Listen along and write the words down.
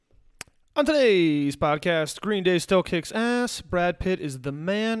On today's podcast, Green Day still kicks ass, Brad Pitt is the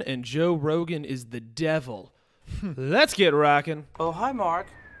man, and Joe Rogan is the devil. Let's get rocking. Oh, hi, Mark.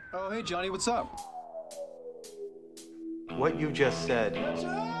 Oh, hey, Johnny, what's up? What you just said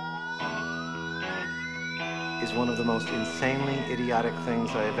is one of the most insanely idiotic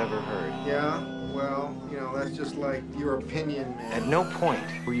things I have ever heard. Yeah, well, that's just like your opinion, man. At no point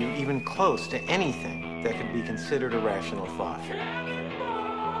were you even close to anything that could be considered a rational thought.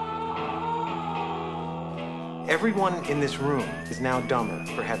 Everyone in this room is now dumber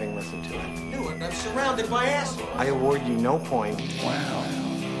for having listened to it. Knew it. I'm surrounded by assholes. I award you no point.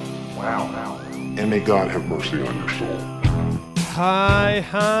 Wow. And may God have mercy on your soul.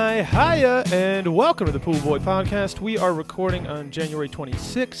 Hiya, and welcome to the Pool Boy Podcast. We are recording on January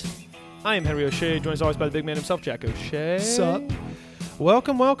 26th. I am Henry O'Shea, joined as always by the big man himself, Jack O'Shea. Sup?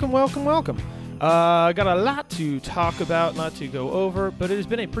 Welcome. Got a lot to talk about, lot to go over, but it has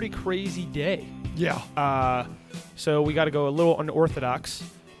been a pretty crazy day. Yeah. So we got to go a little unorthodox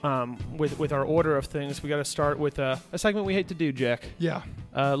with our order of things. We got to start with a segment we hate to do, Jack. Yeah.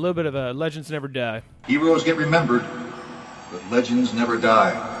 A little bit of a Legends Never Die. Heroes get remembered, but legends never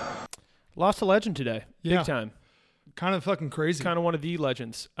die. Lost a legend today. Yeah. Big time. Kind of fucking crazy. Kind of one of the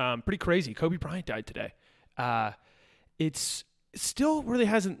legends. Pretty crazy. Kobe Bryant died today. It still really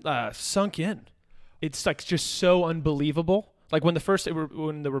hasn't sunk in. It's like just so unbelievable. Like when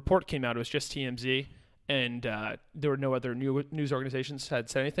the report came out, it was just TMZ, and there were no other news organizations had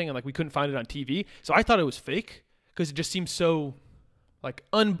said anything, and like we couldn't find it on TV. So I thought it was fake because it just seemed so like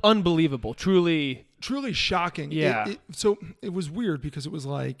unbelievable, truly shocking. Yeah. So it was weird because it was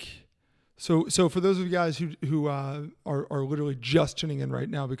like, so for those of you guys who are literally just tuning in right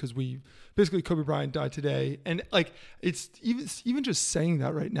now, because basically Kobe Bryant died today, and like it's even just saying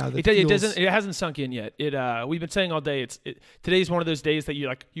that right now, that it hasn't sunk in yet. We've been saying all day. Today's one of those days that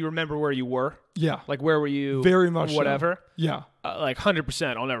you remember where you were. Yeah. Like where were you? Very much whatever. So. Yeah. Like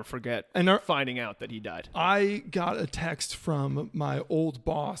 100%. I'll never forget finding out that he died. I got a text from my old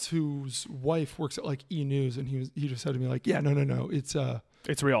boss whose wife works at like E! News, and he just said to me like, yeah, no,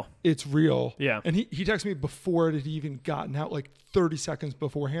 it's real. It's real. Yeah. And he texted me before it had even gotten out, like 30 seconds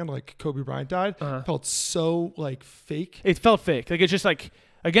beforehand, like Kobe Bryant died. Felt so like fake. It felt fake. Like it's just like,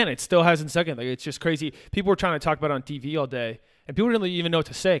 again, it still hasn't sunk in. Like it's just crazy. People were trying to talk about it on TV all day, and people didn't even know what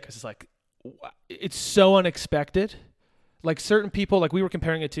to say because it's like, it's so unexpected. Like certain people, like we were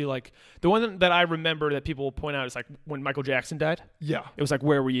comparing it to like the one that I remember that people will point out is like when Michael Jackson died. Yeah. It was like,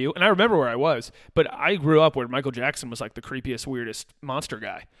 where were you? And I remember where I was, but I grew up where Michael Jackson was like the creepiest, weirdest monster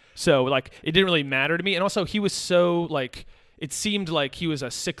guy. So like it didn't really matter to me. And also he was so like, it seemed like he was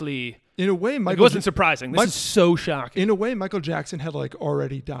a sickly. In a way, it wasn't surprising. This is so shocking. In a way, Michael Jackson had like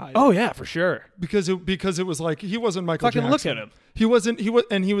already died. Oh yeah, for sure. Because it was like he wasn't Michael Jackson. Look at him. He was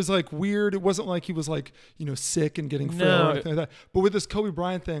like weird. It wasn't like he was like, sick and getting frail or anything like that. But with this Kobe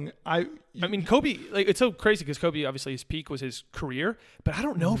Bryant thing, I mean Kobe, like it's so crazy because Kobe obviously his peak was his career, but I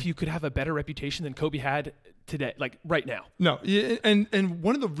don't know if you could have a better reputation than Kobe had today, like right now. No, and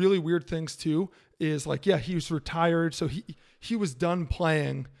one of the really weird things too is like, yeah, he was retired, so he was done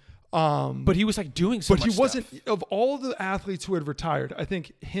playing. But he was like doing so much But he wasn't, stuff. of all the athletes who had retired, I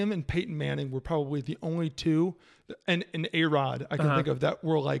think him and Peyton Manning were probably the only two, and A-Rod I can think of, that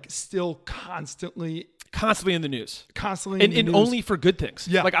were like still constantly in the news. And Only for good things.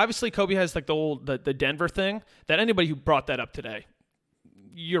 Yeah. Like obviously Kobe has like the Denver thing that anybody who brought that up today,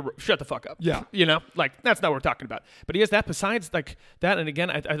 shut the fuck up. Yeah. Like that's not what we're talking about. But he has that besides like that. And again,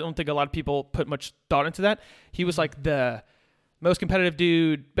 I don't think a lot of people put much thought into that. He was like the most competitive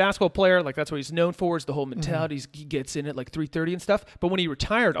dude, basketball player. Like that's what he's known for, is the whole mentality. He gets in at like 3:30 and stuff. But when he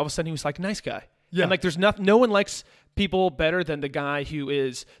retired, all of a sudden he was like nice guy. Yeah. And like there's no one likes people better than the guy who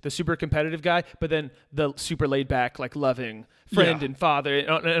is the super competitive guy, but then the super laid back, like loving friend and father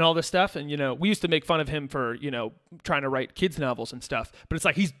and all this stuff. And, we used to make fun of him for, trying to write kids novels and stuff, but it's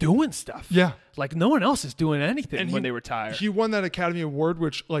like, he's doing stuff. Yeah. Like no one else is doing anything And when they retire. He won that Academy Award,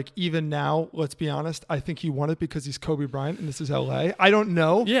 which like even now, let's be honest, I think he won it because he's Kobe Bryant and this is LA. I don't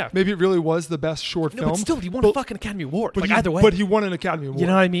know. Yeah. Maybe it really was the best short film. But still, he won a fucking Academy Award. But like either way. But he won an Academy Award. You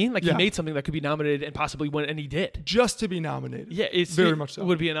know what I mean? Like Yeah. he made something that could be nominated and possibly win, and he did. Just to be nominated. Yeah, very much so. It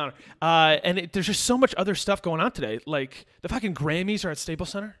would be an honor. And there's just so much other stuff going on today. Like the fucking Grammys are at Staples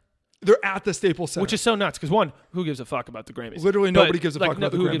Center. They're at the Staples Center. Which is so nuts because one, who gives a fuck about the Grammys? Literally nobody gives a fuck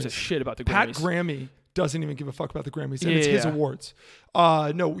about the Grammys. Who gives a shit about the Grammys? Pat Grammy doesn't even give a fuck about the Grammys, and it's his awards. No,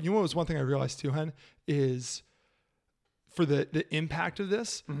 you know what was one thing I realized too, Hen, is for the impact of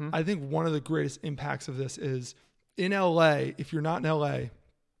this, I think one of the greatest impacts of this is in LA, if you're not in LA,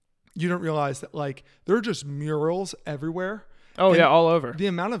 you don't realize that like there are just murals everywhere. Oh, And yeah, all over. The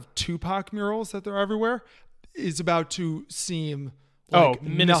amount of Tupac murals that there are everywhere is about to seem like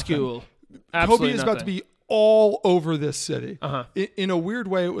minuscule. nothing. Absolutely Kobe is about to nothing. be all over this city. Uh-huh. In a weird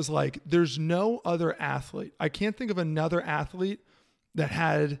way, it was like there's no other athlete. I can't think of another athlete that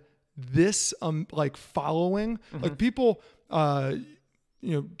had this like following. Mm-hmm. Like people,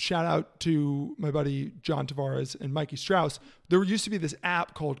 shout out to my buddy John Tavares and Mikey Strauss. There used to be this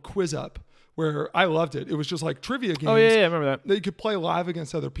app called QuizUp where I loved it. It was just like trivia games. Oh, yeah, I remember that. That you could play live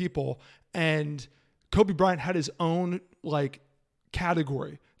against other people. And Kobe Bryant had his own like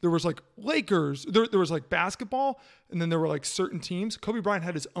category. There was like Lakers, there was like basketball, and then there were like certain teams. Kobe Bryant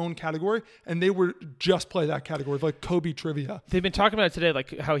had his own category, and they would just play that category, like Kobe trivia. They've been talking about it today,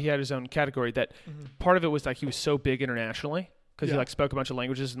 like how he had his own category. That part of it was like he was so big internationally because he like spoke a bunch of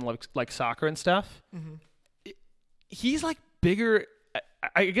languages and like soccer and stuff. He's like bigger.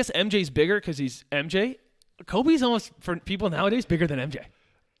 I guess MJ's bigger because he's MJ. Kobe's almost, for people nowadays, bigger than MJ.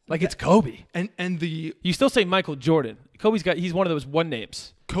 Like it's Kobe. And the You still say Michael Jordan. He's one of those one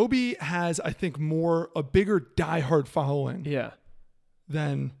names. Kobe has, I think, a bigger diehard following Yeah.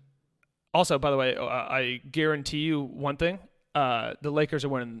 than. Also, by the way, I guarantee you one thing: the Lakers are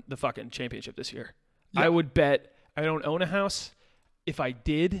winning the fucking championship this year. Yeah. I would bet. I don't own a house. If I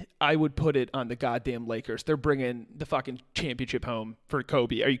did, I would put it on the goddamn Lakers. They're bringing the fucking championship home for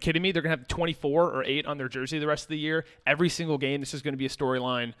Kobe. Are you kidding me? They're going to have 24 or 8 on their jersey the rest of the year. Every single game, this is going to be a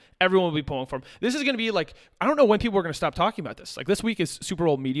storyline. Everyone will be pulling for him. This is going to be like, I don't know when people are going to stop talking about this. Like this week is Super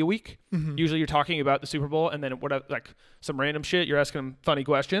Bowl media week. Usually you're talking about the Super Bowl and then like some random shit. You're asking them funny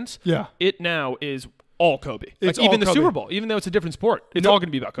questions. Yeah. It now is all Kobe. It's like even all the Kobe. Super Bowl, even though it's a different sport, it's all going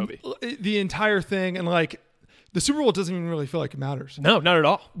to be about Kobe. The entire thing, and like the Super Bowl doesn't even really feel like it matters. No, not at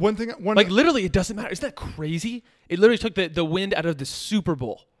all. One Literally, it doesn't matter. Isn't that crazy? It literally took the wind out of the Super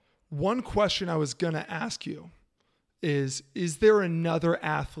Bowl. One question I was going to ask you is there another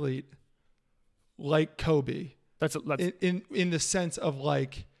athlete like Kobe That's in the sense of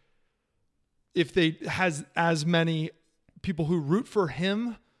like if they has as many people who root for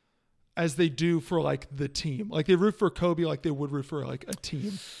him as they do for like the team? Like they root for Kobe like they would root for like a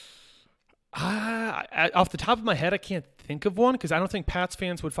team. Off the top of my head, I can't think of one because I don't think Pats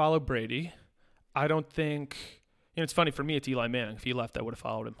fans would follow Brady. I don't think. It's funny for me. It's Eli Manning. If he left, I would have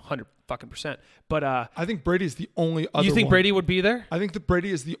followed him 100%. But I think Brady's the only other. You think one. Brady would be there? I think that Brady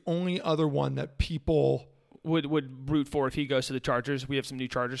is the only other one that people would root for if he goes to the Chargers. We have some new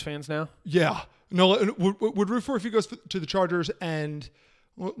Chargers fans now. Yeah, no, would root for if he goes to the Chargers. And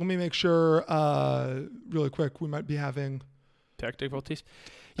let me make sure really quick. We might be having tech difficulties.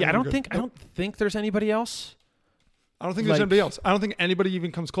 Yeah, I don't think there's anybody else. I don't think there's anybody else. I don't think anybody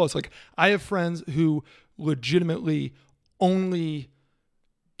even comes close. Like I have friends who legitimately only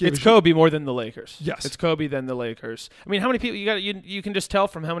it's Kobe more than the Lakers. Yes. It's Kobe than the Lakers. I mean, how many people you can just tell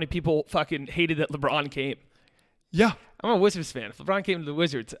from how many people fucking hated that LeBron came. Yeah. I'm a Wizards fan. If LeBron came to the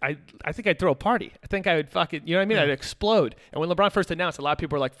Wizards, I think I'd throw a party. I think I would fucking, you know what I mean? I'd explode. And when LeBron first announced, a lot of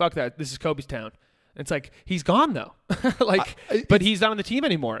people were like, fuck that. This is Kobe's town. And it's like, he's gone though. But he's not on the team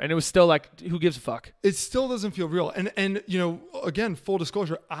anymore. And it was still like, who gives a fuck? It still doesn't feel real. And again, full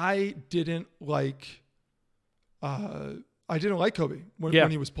disclosure, I didn't like Kobe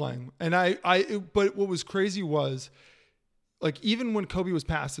when he was playing. And but what was crazy was like, even when Kobe was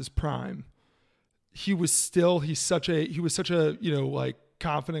past his prime, he was such a, like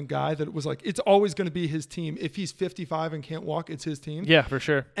confident guy that it was like, it's always going to be his team. If he's 55 and can't walk, it's his team. Yeah, for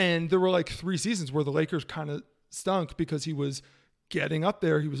sure. And there were like 3 seasons where the Lakers kind of stunk because he was getting up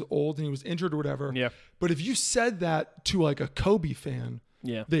there. He was old and he was injured or whatever. Yeah. But if you said that to like a Kobe fan,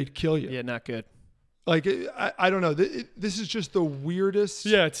 they'd kill you. Yeah, not good. Like, I don't know. This is just the weirdest.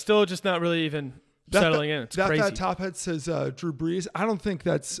 Yeah, it's still just not really even settling in. It's crazy. That top hat says Drew Brees. I don't think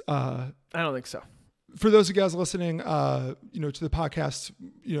that's. I don't think so. For those of you guys listening, to the podcast,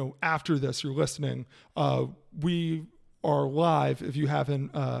 after this, you're listening. We are live if you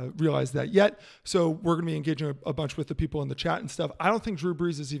haven't realized that yet. So we're going to be engaging a bunch with the people in the chat and stuff. I don't think Drew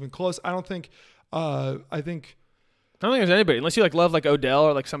Brees is even close. I don't think there's anybody unless you love Odell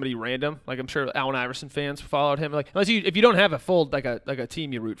or somebody random. I'm sure Allen Iverson fans followed him. If you don't have a full like a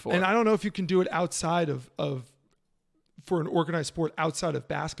team you root for. And I don't know if you can do it outside of for an organized sport outside of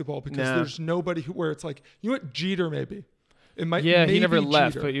basketball because there's nobody where it's like, Jeter maybe. It might. Yeah, maybe he never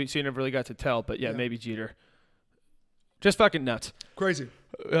left, Jeter. but so you never really got to tell. But yeah, maybe Jeter. Just fucking nuts. Crazy.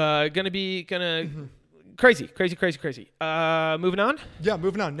 Crazy. Moving on. Yeah,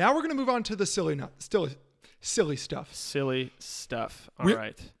 moving on. Now we're gonna move on to the silly stuff. Silly stuff. All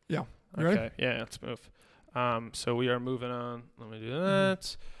right. Yeah. Okay. Ready? Yeah, let's move. So we are moving on. Let me do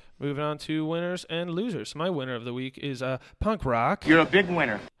that. Moving on to winners and losers. My winner of the week is punk rock. You're a big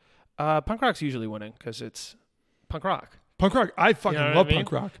winner. Punk rock's usually winning because it's punk rock. Punk rock. I fucking You know what love I mean?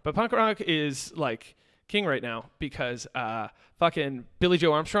 punk rock. But punk rock is like king right now because fucking Billy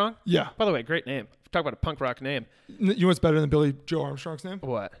Joe Armstrong. Yeah. By the way, great name. Talk about a punk rock name. You know what's better than Billy Joe Armstrong's name?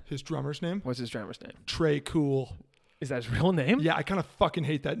 What? His drummer's name? What's his drummer's name? Trey Cool. Is that his real name? Yeah, I kind of fucking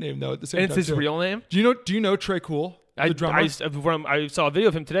hate that name though. At the same And time, it's his too. real name? Do you know Trey Cool? The drummer. I saw a video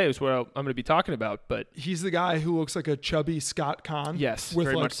of him today. It was what I'm going to be talking about. But He's the guy who looks like a chubby Scott Conn. Yes, with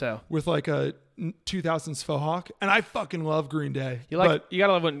very like, much so. With like a 2000s faux hawk, and I fucking love Green Day. you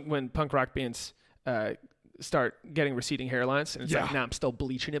gotta love when punk rock bands start getting receding hairlines, and it's Yeah. like, nah, I'm still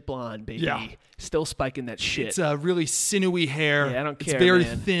bleaching it blonde, baby. Yeah. Still spiking that shit. It's a really sinewy hair. Yeah, I don't care, It's very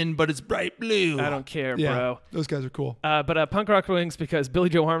man. thin, but it's bright blue. I don't care, Yeah, bro. those guys are cool. But punk rock wings because Billy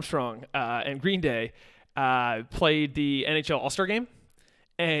Joe Armstrong and Green Day played the NHL All-Star game,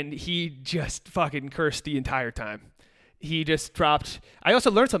 and he just fucking cursed the entire time. He just dropped. I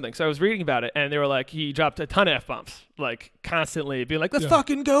also learned something, so I was reading about it, and they were like, he dropped a ton of F-bombs, like constantly, being like, "Let's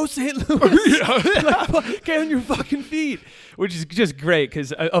fucking go, St. Louis!" Like, get on your fucking feet, which is just great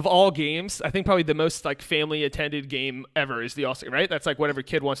because of all games, I think probably the most like family attended game ever is the All-Star, right? That's like whatever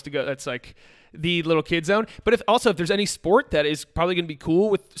kid wants to go. That's like the little kid zone. But if there's any sport that is probably going to be cool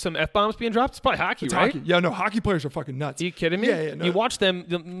with some F-bombs being dropped, it's probably hockey, It's right? hockey. Yeah, no, hockey players are fucking nuts. Are you kidding me? Yeah, no. You watch them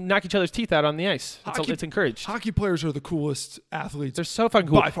knock each other's teeth out on the ice. It's encouraged. Hockey players are the coolest athletes. They're so fucking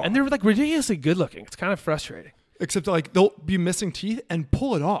cool. By far. And they're like ridiculously good looking. It's kind of frustrating. Except like they'll be missing teeth and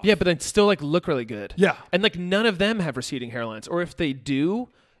pull it off. Yeah, but then still like look really good. Yeah. And like none of them have receding hairlines. Or if they do,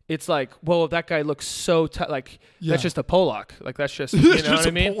 it's like, well, that guy looks so like Yeah. that's just a Polak. Like that's just you know It's what just I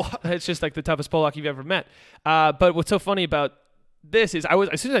a mean? Polak. It's just like the toughest Polak you've ever met. But what's so funny about this is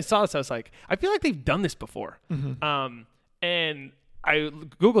as soon as I saw this, I was like, I feel like they've done this before. Mm-hmm. And I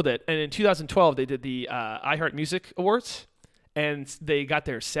Googled it, and in 2012 they did the iHeart Music Awards, and they got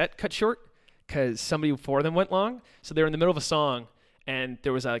their set cut short because somebody before them went long. So they were in the middle of a song, and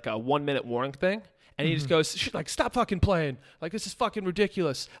there was like a 1 minute warning thing. And he just goes, like, stop fucking playing. Like, this is fucking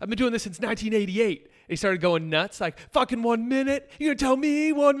ridiculous. I've been doing this since 1988. He started going nuts, like, fucking 1 minute? You gonna tell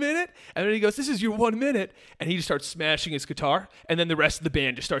me 1 minute? And then he goes, this is your 1 minute. And he just starts smashing his guitar. And then the rest of the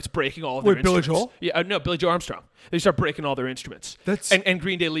band just starts breaking all of their Wait, Billy instruments. Joel? Yeah, no, Billy Joe Armstrong. They start breaking all their instruments. And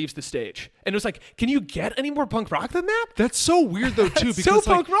Green Day leaves the stage. And it was like, can you get any more punk rock than that? That's so weird though too, That's because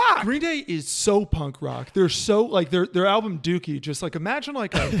so punk rock. Green Day is so punk rock. They're so like their album Dookie. Just like imagine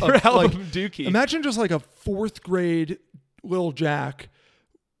like a Their album like, Dookie. Imagine just like a 4th grade Lil Jack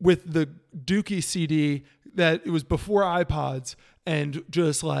with the Dookie CD that it was before iPods, and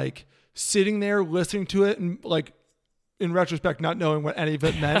just like sitting there listening to it and like in retrospect not knowing what any of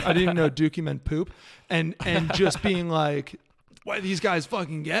it meant. I didn't even know Dookie meant poop, and just being like, why these guys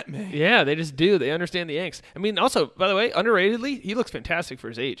fucking get me? Yeah, they just do. They understand the angst. I mean, also, by the way, underratedly, he looks fantastic for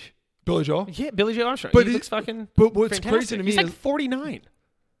his age. Billy Joel. Yeah, Billy Joe Armstrong. But he it- looks fucking but what's fantastic. crazy to me He's like is- 49.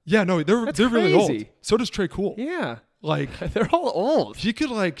 Yeah, no, they're really old. crazy. So does Trey Cool. Yeah. Like They're all old. if you could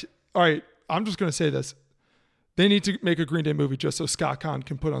like, all right, I'm just gonna say this. They need to make a Green Day movie just so Scott Conn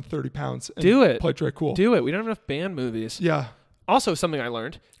can put on 30 pounds and Do it. play Trey Cool. Do it. We don't have enough band movies. Yeah. Also, something I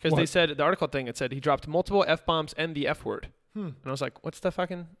learned, because they What? said, the article thing, it said he dropped multiple F-bombs and the F-word. And I was like, what's the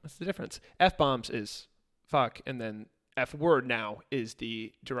difference? F-bombs is fuck, and then F-word now is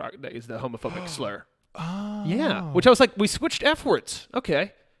the homophobic slur. Oh. Yeah. Which I was like, we switched F-words.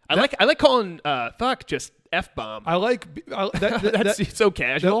 Okay. I like calling fuck just F-bomb. I like That's so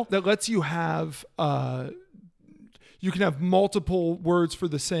casual. that lets you have you can have multiple words for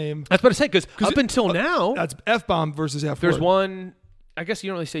the same. That's what I said, because up it- until now, That's F-bomb versus F-word. there's one. I guess you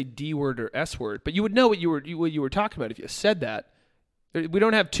don't really say D word or S word, but you would know what you were talking about if you said that. We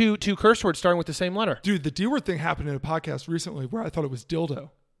don't have two curse words starting with the same letter. Dude, the D word thing happened in a podcast recently where I thought it was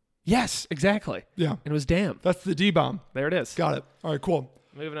dildo. Yes, exactly. Yeah. And it was damn. That's the D-bomb. There it is. Got it. All right, cool.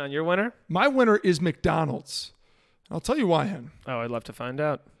 Moving on. Your winner? My winner is McDonald's. I'll tell you why, Hen. Oh, I'd love to find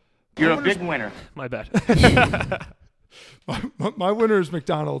out. You're a big winner. My bad. My winner is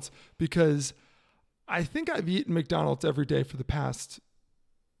McDonald's because I think I've eaten McDonald's every day for the past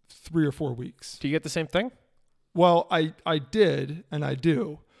 3 or 4 weeks. Do you get the same thing? Well, I did, and I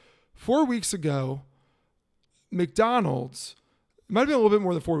do. 4 weeks ago, McDonald's, it might have been a little bit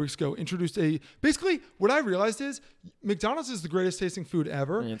more than 4 weeks ago, introduced basically what I realized is McDonald's is the greatest tasting food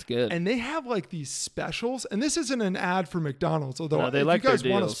ever. Yeah, it's good. And they have like these specials, and this isn't an ad for McDonald's, although No, they if like you guys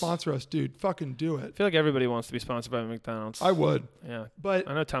their want to deals. sponsor us, dude, fucking do I it. feel like everybody wants to be sponsored by McDonald's. I would. Yeah. But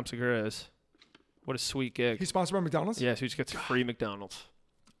I know Tom Segura is. What a sweet gig. he's sponsored by McDonald's? Yeah, so he just gets free McDonald's.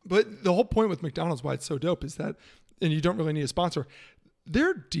 But the whole point with McDonald's, why it's so dope, is that, and you don't really need a sponsor,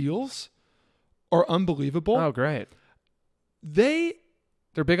 their deals are unbelievable. Oh, great. They're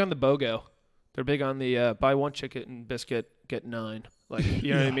big on the BOGO. They're big on the buy one chicken and biscuit, get 9. Like,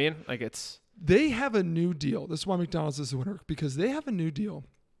 you know what I mean? Like they have a new deal. This is why McDonald's is the winner, because they have a new deal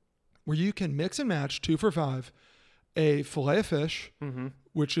where you can mix and match 2 for $5 a filet of fish,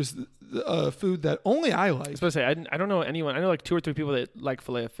 which is a food that only I like. I was supposed to say, I don't know anyone. I know like 2 or 3 people that like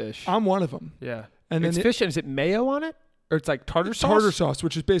filet of fish. I'm one of them. Yeah. And it's then fish, and is it mayo on it? Or it's like tartar sauce? Tartar sauce,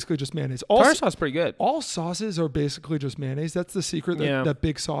 which is basically just mayonnaise. Tartar sauce is pretty good. All sauces are basically just mayonnaise. That's the secret that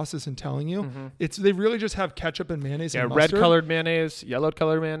big sauce isn't telling you. They really just have ketchup and mayonnaise and mustard. Red colored mayonnaise, yellow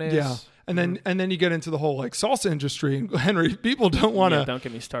colored mayonnaise. Yeah. And then you get into the whole like salsa industry. And Henry, people don't want to. Yeah, don't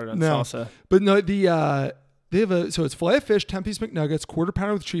get me started on salsa. But no, they have so it's filet of fish, 10-piece McNuggets, quarter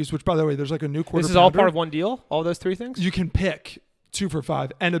pounder with cheese, which by the way, there's like a new quarter pounder. This is all part of one deal? All those 3 things? You can pick 2 for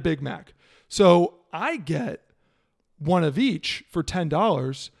 $5 and a Big Mac. So I get one of each for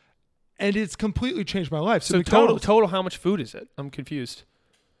 $10, and it's completely changed my life. So total, how much food is it? I'm confused.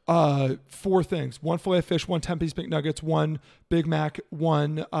 4 things: 1 filet of fish, 1 10-piece McNuggets, 1 Big Mac,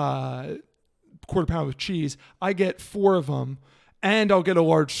 1 quarter pounder with cheese. I get 4 of them, and I'll get a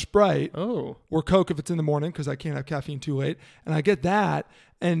large Sprite or Coke if it's in the morning because I can't have caffeine too late. And I get that,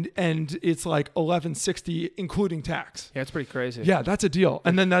 and it's like $11.60 including tax. Yeah, it's pretty crazy. Yeah, that's a deal.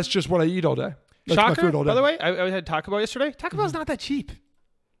 And then that's just what I eat all day. That's Shocker, my food all day. By the way, I had Taco Bell yesterday. Taco Bell's not that cheap.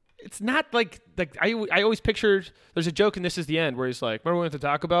 It's not like I always pictured. There's a joke in This Is the End where he's like, remember we went to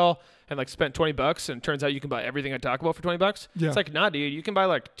Taco Bell and like spent $20, and it turns out you can buy everything at Taco Bell for $20. Yeah. It's like, nah, dude, you can buy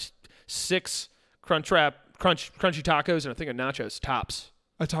like 6 crunchy tacos and a thing of nachos tops.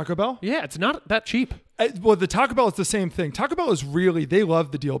 At Taco Bell? Yeah, it's not that cheap. Well, the Taco Bell is the same thing. Taco Bell is really, they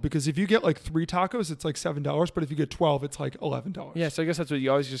love the deal because if you get like 3 tacos, it's like $7. But if you get 12, it's like $11. Yeah, so I guess that's what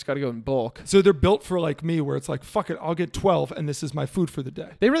you always just got to go in bulk. So they're built for like me where it's like, fuck it, I'll get 12 and this is my food for the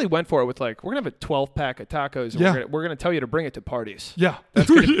day. They really went for it with like, we're going to have a 12-pack of tacos. And Yeah. we're going to tell you to bring it to parties. Yeah. That's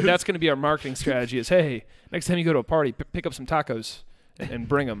going to be our marketing strategy is, hey, next time you go to a party, pick up some tacos and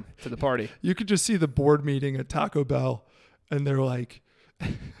bring them to the party. You could just see the board meeting at Taco Bell and they're like,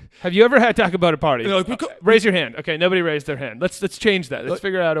 have you ever had Taco Bell at a party? Like, raise your hand. Okay, nobody raised their hand. Let's change that. Let's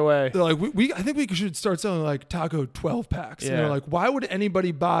figure out a way. They're like, I think we should start selling like taco 12 packs. Yeah. And they're like, why would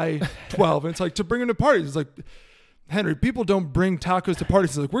anybody buy 12? And it's like, to bring them to parties. It's like, Henry, people don't bring tacos to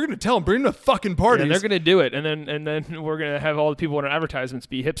parties. It's like, we're going to tell them, bring them to fucking parties. And they're going to do it. And then we're going to have all the people in our advertisements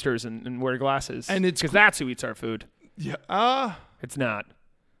be hipsters and wear glasses. And it's because that's who eats our food. Yeah. It's not.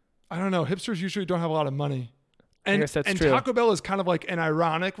 I don't know. Hipsters usually don't have a lot of money. I guess that's true. Taco Bell is kind of like an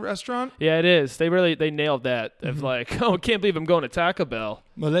ironic restaurant. Yeah, it is. They nailed that. Of like, oh, I can't believe I'm going to Taco Bell.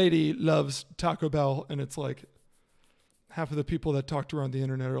 My lady loves Taco Bell, and it's like half of the people that talk to her on the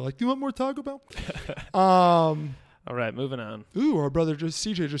internet are like, "Do you want more Taco Bell?" All right, moving on. Ooh, our brother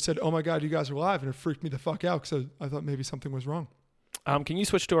CJ just said, "Oh my God, you guys are live," and it freaked me the fuck out because I thought maybe something was wrong. Can you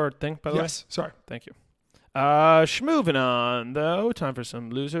switch to our thing, by the way? Yes. Sorry. Thank you. Moving on, though. Time for some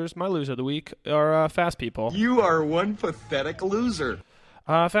losers. My loser of the week are fast people. You are one pathetic loser.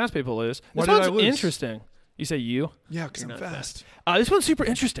 Fast people lose. Why This did I one's lose? interesting. You say you? Yeah, because I'm not fast. This one's super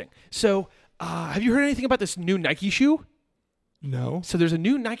interesting. So, have you heard anything about this new Nike shoe? No. So there's a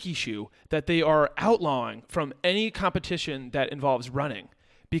new Nike shoe that they are outlawing from any competition that involves running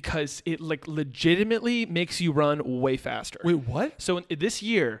because it like legitimately makes you run way faster. Wait, what? So this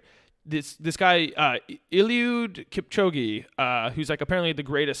year, this guy Eliud Kipchoge, who's like apparently the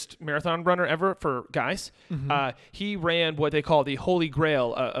greatest marathon runner ever for guys, he ran what they call the holy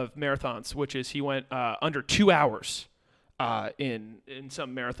grail of marathons, which is he went under 2 hours in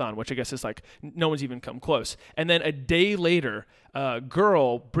some marathon, which I guess is like no one's even come close. And then a day later,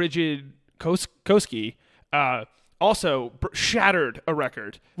 girl Bridget Koski also shattered a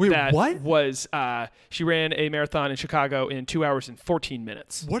record. Wait, that what? Was she ran a marathon in Chicago in 2 hours and 14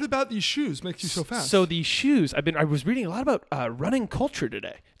 minutes. What about these shoes makes you so fast? So these shoes, I was reading a lot about running culture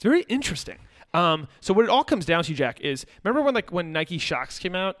today. It's very interesting. So what it all comes down to, Jack, is remember when Nike Shox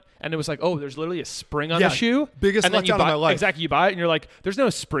came out and it was like, oh, there's literally a spring on the shoe? Biggest and then letdown of my life. Exactly, you buy it and you're like, there's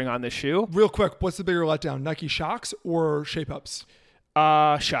no spring on this shoe. Real quick, what's the bigger letdown, Nike Shox or Shape Ups?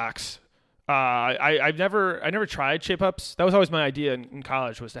 Shox. I never tried Shape Ups. That was always my idea in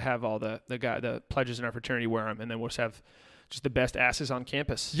college, was to have all the pledges in our fraternity wear them, and then we'll just have just the best asses on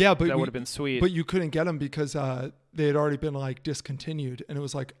campus. Yeah, but that would have been sweet. But you couldn't get them because they had already been like discontinued, and it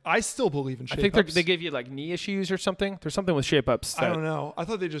was like, I still believe in Shape Ups. I think they gave you like knee issues or something. There's something with Shape Ups. I don't know. I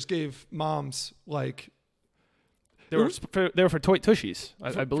thought they just gave moms like. They were for toy tushies,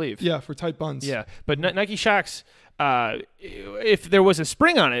 I believe. Yeah, for tight buns. Yeah, but Nike Shox, if there was a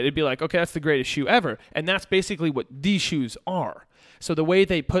spring on it, it'd be like, okay, that's the greatest shoe ever, and that's basically what these shoes are. So the way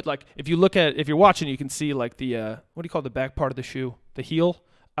they put, like, if you're watching, you can see like the what do you call the back part of the shoe, the heel.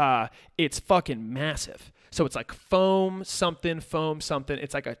 It's fucking massive. So it's like foam something.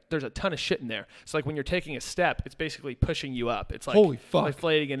 It's like there's a ton of shit in there. So like when you're taking a step, it's basically pushing you up. It's like holy fuck,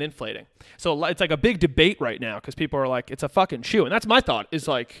 inflating and inflating. So it's like a big debate right now because people are like, it's a fucking shoe, and that's my thought. Is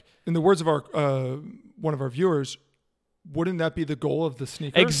like, in the words of our one of our viewers, wouldn't that be the goal of the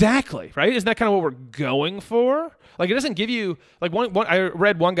sneaker? Exactly, right? Isn't that kind of what we're going for? Like, it doesn't give you, like, one I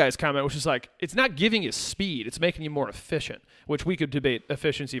read one guy's comment, which is like, it's not giving you speed, it's making you more efficient, which we could debate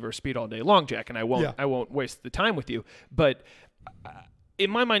efficiency versus speed all day long, Jack, and I won't waste the time with you. But in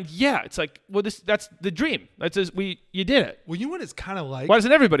my mind, yeah, it's like, well, that's the dream. You did it. Well, you know what it's kind of like? Why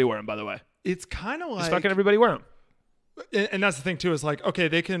doesn't everybody wear them, by the way? It's kind of like... Just fucking everybody wear them. And that's the thing too, is like, okay,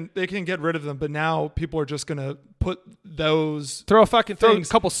 they can get rid of them, but now people are just gonna put those throw a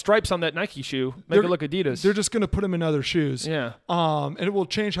couple stripes on that Nike shoe, make it look Adidas. They're just gonna put them in other shoes. Yeah. And it will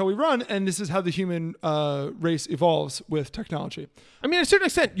change how we run, and this is how the human race evolves with technology. I mean, to a certain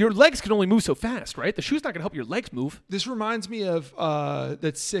extent, your legs can only move so fast, right? The shoe's not gonna help your legs move. This reminds me of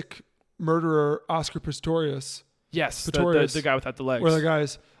that sick murderer Oscar Pistorius. Yes, the guy without the legs. Where the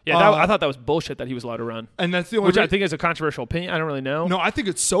guys. Yeah, I thought that was bullshit that he was allowed to run. And that's the only which I think is a controversial opinion. I don't really know. No, I think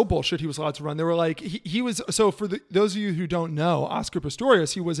it's so bullshit he was allowed to run. They were like, he was, so for those of you who don't know, Oscar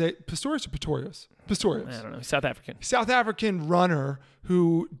Pistorius, he was Pistorius. I don't know. South African runner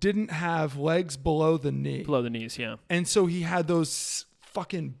who didn't have legs below the knee. Below the knees, yeah. And so he had those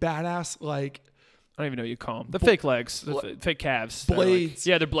fucking badass, like, I don't even know what you call them. The fake legs, the fake calves. Blades.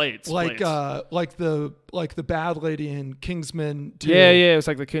 They're blades. Like the bad lady in Kingsman 2. Yeah, it was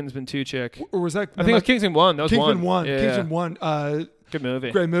like the Kingsman 2 chick. Or was that? I think it was Kingsman 1. That was Kingsman 1. Yeah. Kingsman 1. Good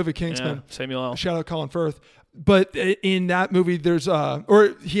movie. Great movie, Kingsman. Yeah, Samuel L. Shout out Colin Firth. But in that movie, there's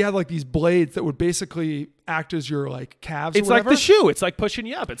or he had like these blades that would basically act as your like calves. It's like the shoe. It's like pushing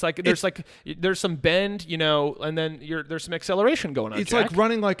you up. It's like there's some bend, and then there's some acceleration going on. It's Jack. like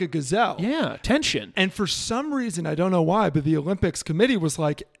running like a gazelle. Yeah, tension. And for some reason, I don't know why, but the Olympics committee was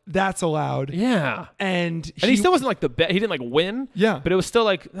like, that's allowed. Yeah. And he still wasn't like he didn't like win. Yeah. But it was still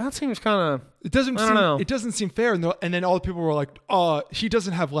like, that seems kind of. It doesn't seem fair. And then all the people were like, he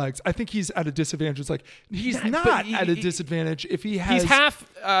doesn't have legs. I think he's at a disadvantage. It's like, he's not at a disadvantage if he has. He's half,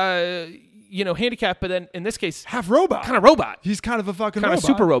 handicapped, but then in this case, half robot. Kind of robot. He's kind of a fucking robot. Kind of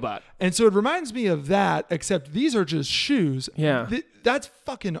super robot. And so it reminds me of that, except these are just shoes. Yeah. That's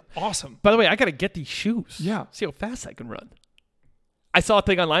fucking awesome. By the way, I got to get these shoes. Yeah. See how fast I can run. I saw a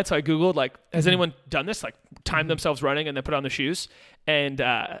thing online, so I Googled, like, has anyone done this? Like, timed themselves running and then put on the shoes? And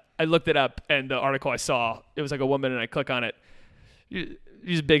I looked it up, and the article I saw, it was like a woman, and I click on it.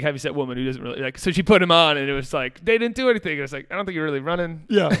 She's a big, heavyset woman who doesn't really, like, so she put him on, and it was like, they didn't do anything. It was like, I don't think you're really running.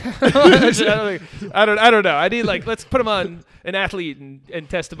 Yeah. I don't know. I need, like, let's put him on an athlete and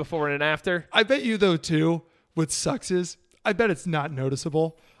test it before and after. I bet you, though, too, what sucks is, I bet it's not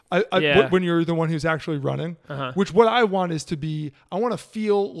noticeable. When you're the one who's actually running, which what I want is I want to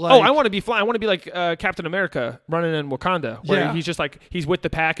feel like... Oh, I want to be flying. I want to be like Captain America running in Wakanda, where he's just like, he's with the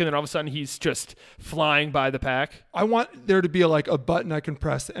pack, and then all of a sudden he's just flying by the pack. I want there to be like a button I can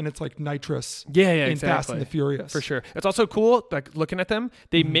press, and it's like nitrous. Yeah, in exactly. Fast and the Furious. For sure. It's also cool, like, looking at them,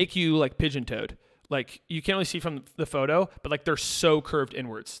 they make you like pigeon-toed. Like, you can't only see from the photo, but like they're so curved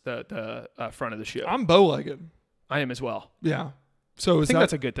inwards, the front of the shoe. I'm bow-legged. I am as well. Yeah. So I think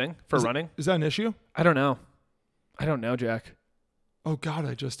that's a good thing for running. Is that an issue? I don't know, Jack. Oh, God,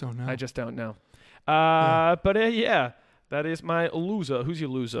 I just don't know. But yeah, that is my loser. Who's your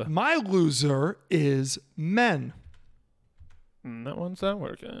loser? My loser is men. That one's not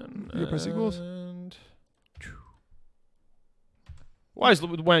working. You press equals? Why is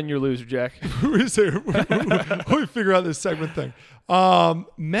when your loser, Jack? Let me figure out this segment thing.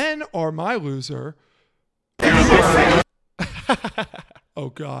 Men are my loser. Oh,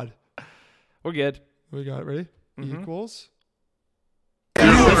 God. We're good. We got it. Ready? Equals.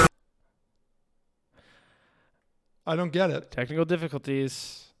 I don't get it. Technical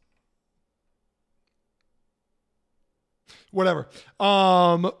difficulties. Whatever.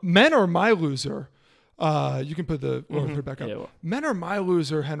 Men are my loser. You can put the lower third back up. Yeah, well. Men are my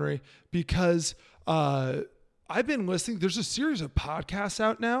loser, Henry, because I've been listening. There's a series of podcasts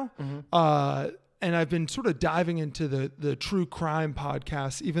out now. And I've been sort of diving into the true crime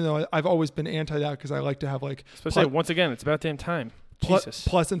podcasts, even though I've always been anti that because I like to have like... once again, it's about damn time. Jesus.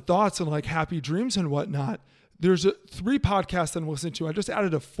 Pleasant thoughts and like happy dreams and whatnot. There's 3 podcasts that I'm listening to. I just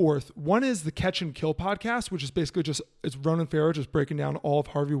added a 4th. One is the Catch and Kill podcast, which is basically it's Ronan Farrow just breaking down all of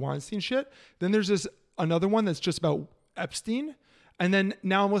Harvey Weinstein shit. Then there's another one that's just about Epstein. And then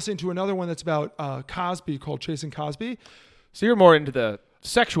now I'm listening to another one that's about Cosby called Chasing Cosby. So you're more into the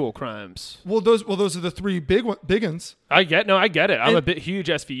sexual crimes. Well, those are the three big ones. I get it. I'm And- a bit huge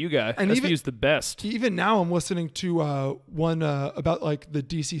SVU guy. and SVU's the best. Even now, I'm listening to one about like the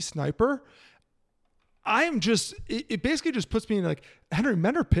DC sniper. It basically just puts me in like, Henry,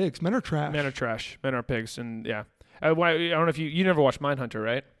 men are pigs, men are trash. Men are trash. Men are pigs. And yeah. I don't know if you never watched Mindhunter,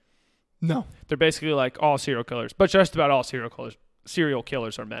 right? No. They're basically like all serial killers, but just about all serial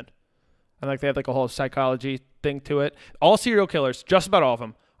killers are men. And like they have like a whole psychology thing to it. All serial killers, just about all of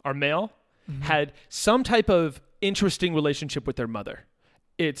them, are male, had some type of interesting relationship with their mother.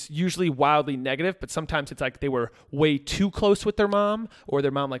 It's usually wildly negative, but sometimes it's like they were way too close with their mom, or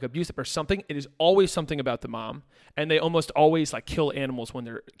their mom like abusive or something. It is always something about the mom, and they almost always like kill animals when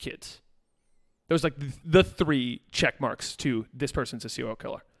they're kids. Those like the three check marks to this person's a serial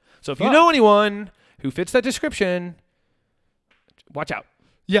killer. So if you know anyone who fits that description, watch out.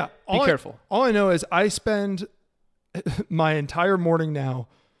 Yeah. Be careful. All I know is I spend my entire morning now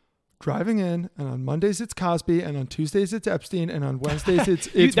driving in, and on Mondays it's Cosby, and on Tuesdays it's Epstein, and on Wednesdays it's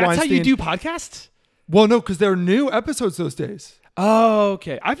That's Weinstein. how you do podcasts? Well, no, because there are new episodes those days. Oh,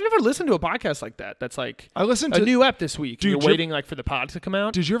 okay. I've never listened to a podcast like that. That's like I listened a to new ep this week. Dude, You're waiting like for the pod to come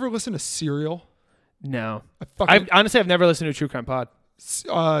out. Did you ever listen to Serial? No, fucking- honestly I've never listened to a true crime pod,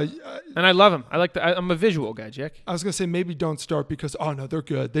 Uh, and I love them. I like I'm a visual guy, Jack. I was gonna say maybe don't start because no, they're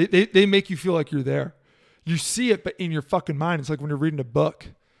good. They make you feel like you're there. You see it, but in your fucking mind, it's like when you're reading a book.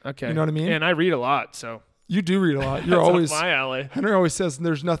 Okay, You know what I mean? And I read a lot, so You do read a lot. You're that's always up my alley. Henry always says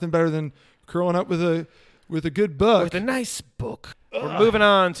there's nothing better than curling up with a good book. With a nice book. We're moving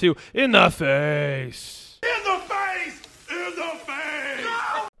on to In the Face. In the face! In the face!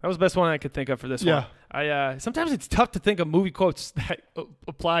 That was the best one I could think of for this Yeah. one. I sometimes it's tough to think of movie quotes that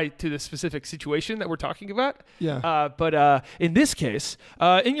apply to the specific situation that we're talking about. Yeah. But in this case,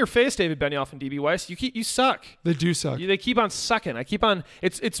 in your face, David Benioff and DB Weiss, you suck. They do suck. They keep on sucking. I keep on.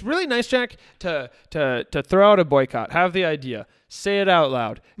 It's really nice, Jack, to throw out a boycott. Have the idea. Say it out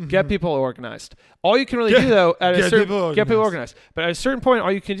loud. Get people organized. All you can really do, though, get people organized. But at a certain point,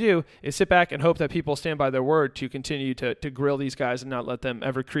 all you can do is sit back and hope that people stand by their word to continue to grill these guys and not let them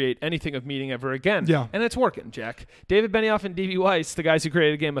ever create anything of meaning ever again. Yeah. And it's working, Jack. David Benioff and D.B. Weiss, the guys who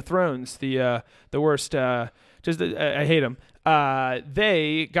created Game of Thrones, the worst. I hate them.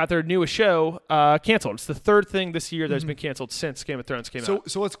 They got their newest show canceled. It's the third thing this year that's been canceled since Game of Thrones came out.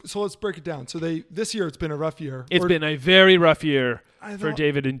 So let's break it down. So this year it's been a rough year. It's been a very rough year for don't-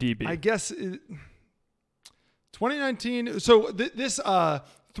 David and DB. I guess 2019. So this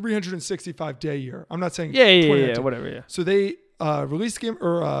 365 day year. I'm not saying yeah, 2019. whatever, yeah. So they released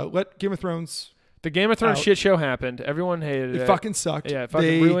let Game of Thrones. The Game of Thrones out. shit show happened. Everyone hated it. It fucking sucked. Yeah, it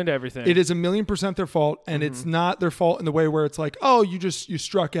fucking ruined everything. It is 1,000,000% their fault, and it's not their fault in the way where it's like, oh, you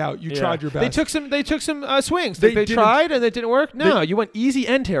struck out, you Yeah. tried your best. They took some swings. They They didn't- tried and it didn't work. No, you went easy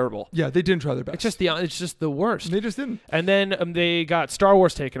and terrible. Yeah, they didn't try their best. It's just the worst. They just didn't. And then they got Star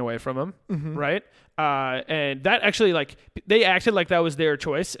Wars taken away from them, Mm-hmm. right? And that actually, like, they acted like that was their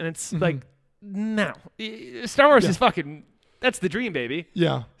choice, and it's Mm-hmm. like, no, Star Wars is fucking. That's the dream, baby.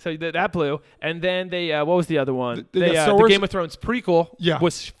 Yeah. So that blew. And then they, what was the other one? They got Star the Wars- Game of Thrones prequel Yeah.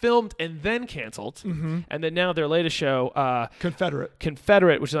 was filmed and then canceled. Mm-hmm. And then now their latest show,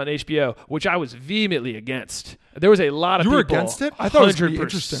 Confederate. which is on HBO, which I was vehemently against. There was a lot of You people. were against it? I thought it was gonna be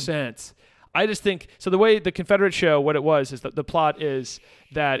interesting. 100%. I just think, so the way the Confederate show, what it was, is that the plot is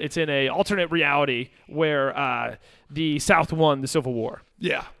that it's in a alternate reality where the South won the Civil War.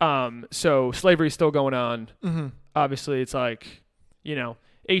 Yeah. So slavery is still going on. Mm-hmm. Obviously, it's like,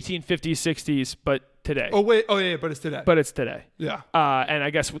 1850s, 60s, but today. Oh wait. Oh yeah. But it's today. But it's today. yeah. And I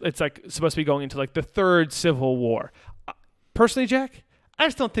guess it's like supposed to be going into like the third Civil War. Personally, Jack, I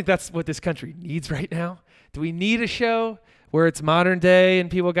just don't think that's what this country needs right now. Do we need a show where it's modern day and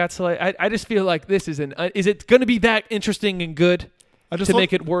people got to I just feel like this is is it going to be that interesting and good to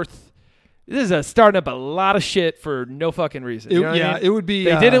make it worth? This is starting up a lot of shit for no fucking reason. You know what I mean? It would be.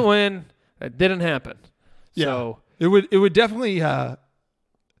 They didn't win. That didn't happen. Yeah. So, it would definitely.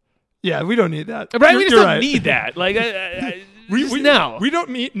 Yeah, we don't need that. right? We just You're don't right. need that. Like, We don't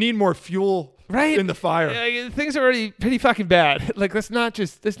need more fuel. Right in the fire. Things are already pretty fucking bad. Like, let's not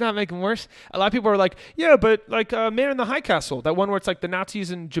make them worse. A lot of people are like, yeah, but like Man in the High Castle, that one where it's like the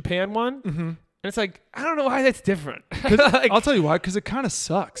Nazis in Japan one, and it's like, I don't know why that's different. Like, I'll tell you why, because it kind of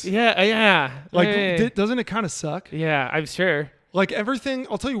sucks. yeah. Like, doesn't it kind of suck? Yeah, I'm sure. Like everything.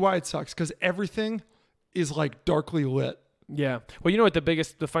 I'll tell you why it sucks, because everything is like darkly lit. Yeah. Well, you know what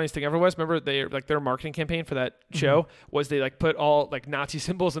the funniest thing ever was? Remember their marketing campaign for that show was they like put all like Nazi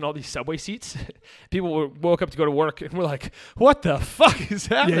symbols in all these subway seats. People woke up to go to work and were like, "What the fuck is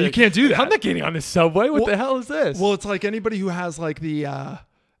happening? Yeah, you can't do that. I'm not getting on this subway. What the hell is this?" Well, it's like anybody who has like the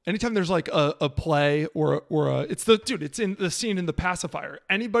anytime there's like a play or it's in the scene in The Pacifier.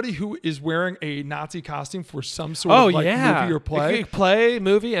 Anybody who is wearing a Nazi costume for some sort of like movie or play,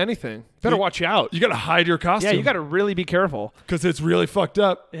 movie, anything. Better watch out. You got to hide your costume. Yeah, you got to really be careful because it's really fucked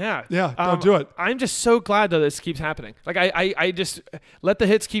up. Yeah, don't do it. I'm just so glad though this keeps happening. Like I just let the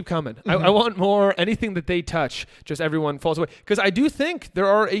hits keep coming. I want more. Anything that they touch, just everyone falls away. Because I do think there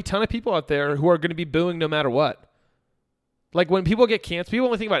are a ton of people out there who are going to be booing no matter what. Like when people get canceled, people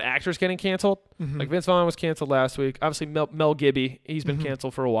only think about actors getting canceled. Like Vince Vaughn was canceled last week. Obviously Mel Gibby, he's been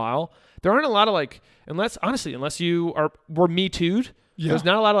canceled for a while. There aren't a lot of like, unless you were Me Too'd. Yeah. There's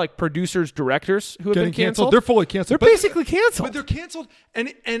not a lot of like producers, directors who have been canceled. They're fully canceled. They're basically canceled. But they're canceled,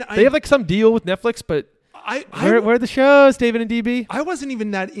 and they have like some deal with Netflix. But where are the shows, David and DB? I wasn't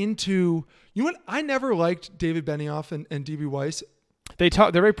even that into. You know what? I never liked David Benioff and DB Weiss.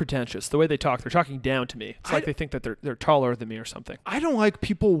 They're very pretentious. The way they talk, they're talking down to me. It's like they think that they're taller than me or something. I don't like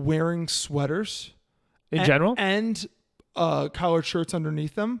people wearing sweaters in general and collared shirts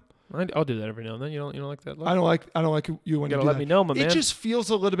underneath them. I'll do that every now and then. You don't like that look? I don't like you when you do let that. me know, my man. It just feels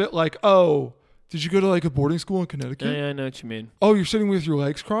a little bit like, oh, did you go to like a boarding school in Connecticut? Yeah, I know what you mean. Oh, you're sitting with your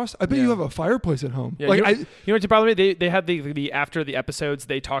legs crossed? I bet you have a fireplace at home. Yeah, like you know what's bothering me? They had the after the episodes,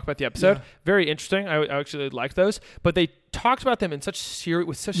 they talk about the episode. Yeah. Very interesting. I actually like those. But they talked about them in such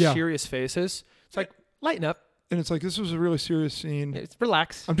serious faces. It's like, lighten up. And it's like, this was a really serious scene. It's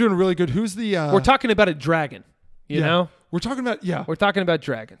relax. I'm doing really good. Who's the... We're talking about a dragon, you know? We're talking about... Yeah. We're talking about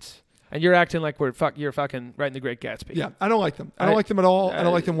dragons. And you're acting like you're fucking writing The Great Gatsby. Yeah, I don't like them. I don't like them at all. I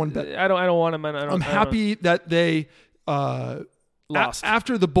don't like them one bit. I don't want them. I'm happy that they lost.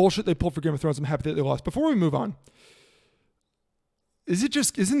 After the bullshit they pulled for Game of Thrones, I'm happy that they lost. Before we move on,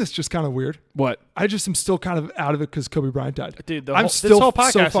 isn't this just kind of weird? What? I just am still kind of out of it because Kobe Bryant died. Dude, this whole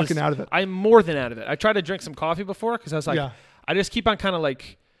podcast so fucking out of it. I'm more than out of it. I tried to drink some coffee before because I was like, I just keep on kind of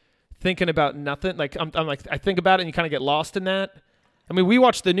like thinking about nothing. Like I'm like, I think about it and you kind of get lost in that. I mean, we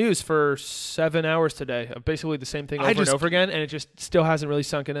watched the news for 7 hours today of basically the same thing over and over again, and it just still hasn't really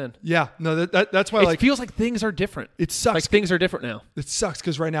sunken in. Yeah, no, that's why it feels like things are different. It sucks. Like things are different now. It sucks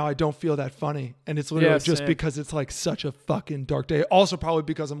because right now I don't feel that funny, and it's literally just because it's like such a fucking dark day. Also, probably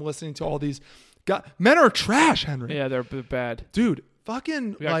because I'm listening to all these men are trash, Henry. Yeah, they're bad, dude.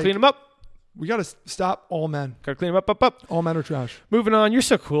 Fucking, we gotta clean them up. We gotta stop all men. Gotta clean them up. All men are trash. Moving on. You're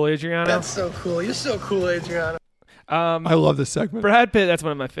so cool, Adriano. That's so cool. You're so cool, Adriano. I love this segment. Brad Pitt, that's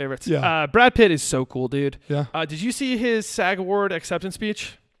one of my favorites. Yeah. Brad Pitt is so cool, dude. Yeah. Did you see his SAG Award acceptance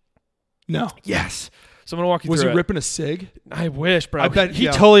speech? No. Yes. So I'm going to walk you through it. Was he ripping a cig? I wish, bro. I bet he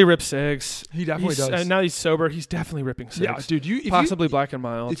totally rips cigs. He definitely does. Now he's sober. He's definitely ripping cigs. Yeah, dude. Possibly Black and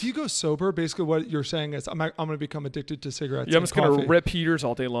Mild. If you go sober, basically what you're saying is I'm going to become addicted to cigarettes. Yeah, I'm just going to rip heaters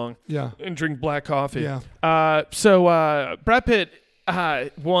all day long. Yeah. And drink black coffee. Yeah. So Brad Pitt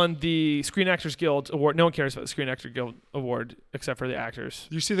won the Screen Actors Guild Award. No one cares about the Screen Actors Guild Award except for the actors.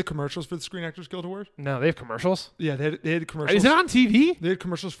 You see the commercials for the Screen Actors Guild Award? No, they have commercials. Yeah, they had commercials. Is it on TV? They had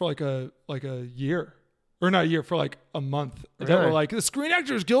commercials for like a year. Or not a year, for like a month. They were like, the Screen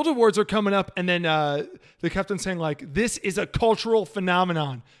Actors Guild Awards are coming up. And then they kept on saying like, this is a cultural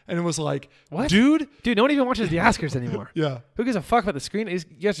phenomenon. And it was like, what? Dude, no one even watches the Oscars anymore. Yeah. Who gives a fuck about the screen? You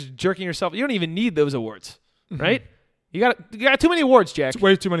guys are jerking yourself. You don't even need those awards, right? You got too many awards, Jack. It's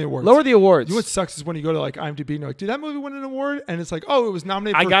way too many awards. Lower the awards. You know what sucks is when you go to like IMDb and you're like, did that movie win an award? And it's like, oh, it was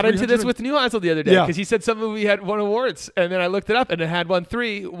nominated for I got into this with Neil Ansel the other day because he said some movie had won awards. And then I looked it up and it had won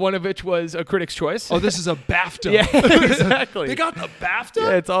 3, one of which was a Critics' Choice. Oh, this is a BAFTA. Yeah, exactly. They got the BAFTA?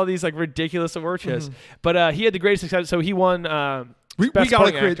 Yeah, it's all these like ridiculous award shows. But he had the greatest success. So he won we got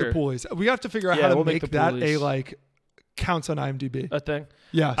to create actor. the poolies. We have to figure out how to make that a like counts on IMDb. A thing.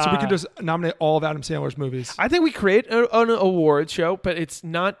 Yeah, so we can just nominate all of Adam Sandler's movies. I think we create an award show, but it's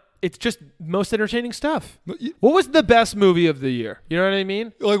not. It's just most entertaining stuff. What was the best movie of the year? You know what I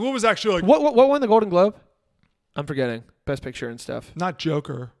mean? Like what was actually like what won the Golden Globe? I'm forgetting. Best Picture and stuff. Not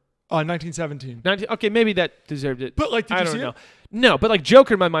Joker. 1917. Okay, maybe that deserved it. But like, did I you don't see know. it? No, but like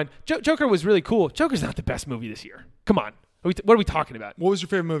Joker in my mind. Joker was really cool. Joker's not the best movie this year. Come on. What are we talking about? What was your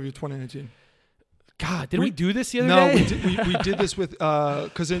favorite movie of 2019? God, did we do this the other day? No, we did this with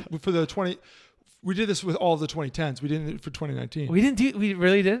we did this with all of the 2010s. We did it for 2019. We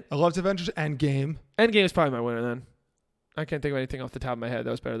really did? I loved Avengers Endgame. Endgame is probably my winner then. I can't think of anything off the top of my head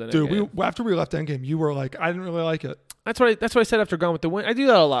that was better than Dude, Endgame. after we left Endgame, you were like, I didn't really like it. That's what I said after Gone with the Wind. I do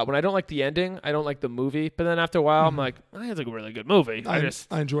that a lot. When I don't like the ending, I don't like the movie. But then after a while, I'm like, it's like a really good movie. I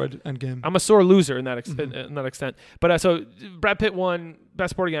enjoyed Endgame. I'm a sore loser in that extent. But so Brad Pitt won Best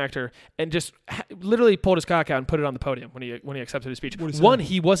Supporting Actor and just literally pulled his cock out and put it on the podium when he accepted his speech. One,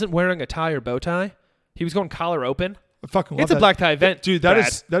 he wasn't wearing a tie or bow tie. He was going collar open. I fucking love It's a black tie event, dude. That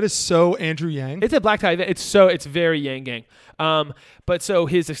is so Andrew Yang. It's a black tie event. It's very Yang Gang. But so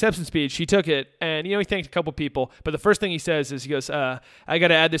his acceptance speech, he took it and he thanked a couple people. But the first thing he says is he goes, "I got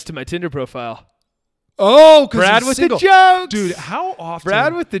to add this to my Tinder profile." Oh, Brad with single. the jokes, dude. How often?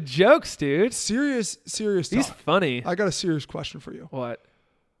 Brad with the jokes, dude. Serious talk. He's funny. I got a serious question for you. What?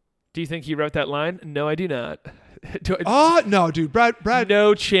 Do you think he wrote that line? No, I do not. No, dude. Brad.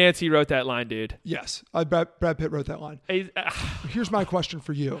 No chance he wrote that line, dude. Yes, Brad Pitt wrote that line. Here's my question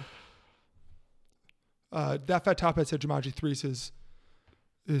for you. That Fat Top Head said Jumanji 3 is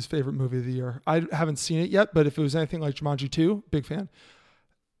his favorite movie of the year. I haven't seen it yet, but if it was anything like Jumanji 2, big fan.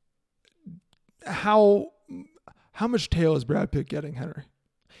 How much tail is Brad Pitt getting, Henry?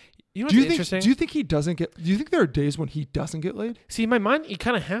 You know what's interesting? Do you think he doesn't get? Do you think there are days when he doesn't get laid? See, in my mind, you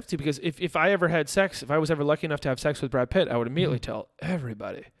kind of have to, because if I ever had sex, if I was ever lucky enough to have sex with Brad Pitt, I would immediately tell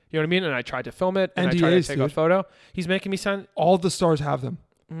everybody. You know what I mean? And I tried to film it, and I tried to take a photo. He's making me sign. All the stars have them,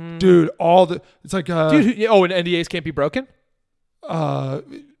 dude. It's like dude. And NDAs can't be broken.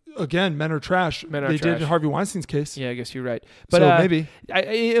 Again, men are trash. They did in Harvey Weinstein's case. Yeah, I guess you're right. But so maybe.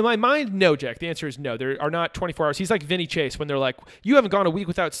 In my mind, no, Jack. The answer is no. There are not 24 hours. He's like Vinny Chase when they're like, you haven't gone a week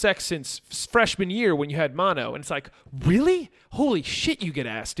without sex since freshman year when you had mono. And it's like, really? Holy shit, you get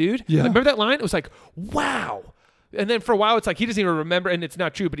ass, dude. Yeah. Like, remember that line? It was like, wow. And then for a while, it's like he doesn't even remember, and it's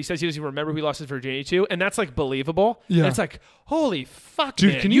not true, but he says he doesn't even remember who he lost his virginity to. And that's like believable. Yeah. And it's like, holy fuck,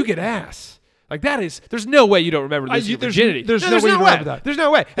 dude, man, you get ass. Like that is, there's no way you don't remember losing your virginity. There's no way you remember that. There's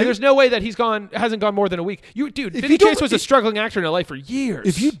no way. And there's no way that hasn't gone more than a week. Vinny Chase was a struggling actor in LA for years.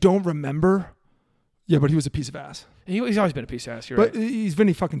 If you don't remember, yeah, but he was a piece of ass. He's always been a piece of ass. You're right. But he's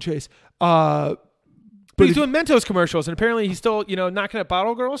Vinny fucking Chase. But he's doing Mentos commercials, and apparently he's still, knocking at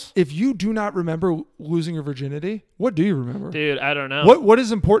bottle girls. If you do not remember losing your virginity, what do you remember? Dude, I don't know. What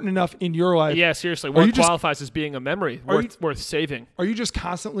is important enough in your life? Yeah, seriously. What qualifies as being a memory worth saving? Are you just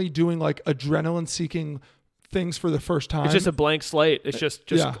constantly doing like adrenaline-seeking things for the first time? It's just a blank slate. It's just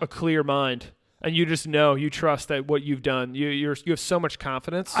a clear mind. And you just know, you trust that what you've done. You have so much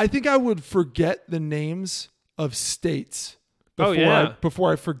confidence. I think I would forget the names of states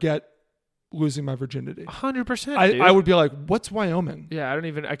before I forget losing my virginity. 100%. I would be like, what's Wyoming? Yeah,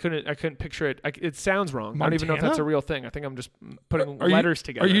 I couldn't picture it. It sounds wrong. Montana? I don't even know if that's a real thing. I think I'm just putting letters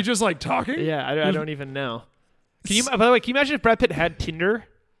together. Are you just like talking? Yeah, I don't even know. By the way, can you imagine if Brad Pitt had Tinder?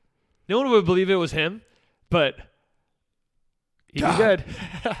 No one would believe it was him, but he'd be good.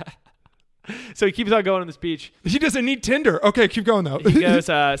 So he keeps on going on the speech. He doesn't need Tinder. Okay, keep going though. He goes,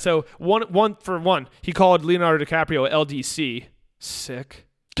 so one, he called Leonardo DiCaprio LDC. Sick.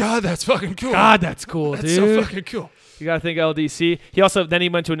 God, that's fucking cool. God, that's cool, that's dude. So fucking cool. You gotta think LDC. Then he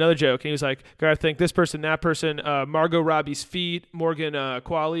went to another joke, and he was like, gotta think this person, that person, Margot Robbie's feet, Margaret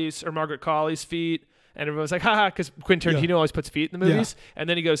Qualley's feet. And everyone's like, haha, because Quentin Tarantino always puts feet in the movies. Yeah. And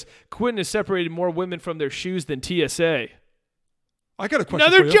then he goes, Quentin has separated more women from their shoes than TSA. I got a question.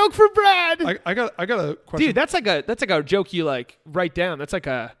 Another joke for Brad. I got a question. Dude, that's like a joke you like write down. That's like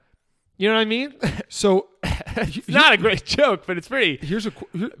a, you know what I mean? So it's not a great joke, but it's pretty.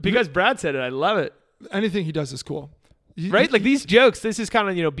 Because Brad said it, I love it. Anything he does is cool. Right? Like these jokes, this is kind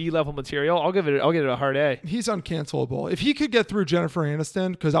of, B-level material. I'll give it a hard A. He's uncancelable. If he could get through Jennifer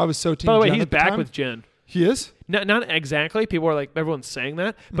Aniston, because I was so team By the way, Jen he's at the back time. with Jen. He is? Not exactly. People are like, everyone's saying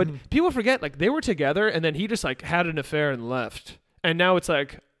that. But people forget, like, they were together, and then he just, like, had an affair and left. And now it's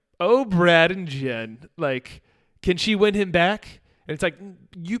like, oh, Brad and Jen. Like, can she win him back? And it's like,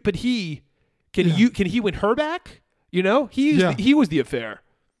 can he win her back? He was the affair.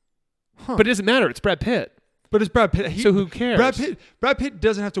 Huh. But it doesn't matter. It's Brad Pitt. But it's Brad Pitt. So who cares? Brad Pitt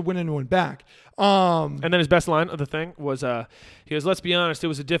doesn't have to win anyone back. And then his best line of the thing was, he goes, let's be honest, it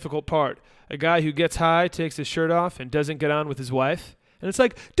was a difficult part. A guy who gets high, takes his shirt off, and doesn't get on with his wife. And it's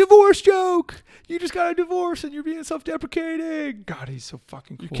like, divorce joke. You just got a divorce, and you're being self-deprecating. God, he's so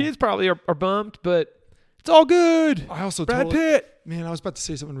fucking cool. Your kids probably are bummed, but it's all good. I also Brad Pitt. Man, I was about to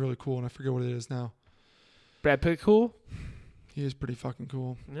say something really cool, and I forget what it is now. Brad Pitt cool? He is pretty fucking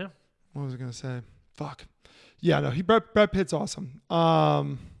cool. Yeah. What was I going to say? Fuck. Yeah, no, Brad Pitt's awesome.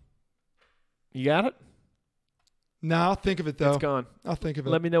 You got it? No, I'll think of it though. It's gone. I'll think of it.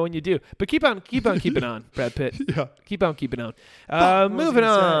 Let me know when you do. But keep on keeping on, Brad Pitt. Yeah. Keep on keeping on. Moving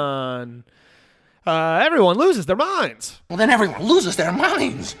on. Everyone loses their minds. Well, then everyone loses their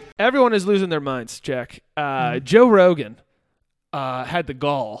minds. Everyone is losing their minds, Jack. Joe Rogan had the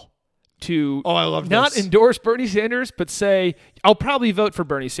gall to I love not this. endorse Bernie Sanders, but say, I'll probably vote for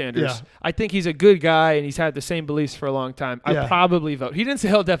Bernie Sanders. Yeah. I think he's a good guy, and he's had the same beliefs for a long time. I'll Yeah. probably vote. He didn't say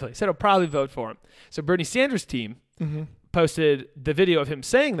he'll definitely. He said he'll probably vote for him. So Bernie Sanders' team posted the video of him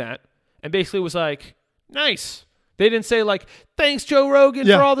saying that and basically was like, nice. They didn't say like, thanks, Joe Rogan,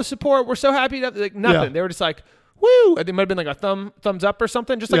 Yeah. for all the support. We're so happy. Like nothing. Yeah. They were just like, woo. I think it might have been like a thumbs up or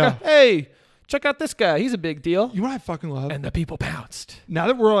something. Just like, Yeah. hey, check out this guy. He's a big deal. You know what I fucking love? And the people pounced. Now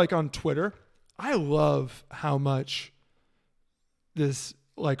that we're like on Twitter, I love how much this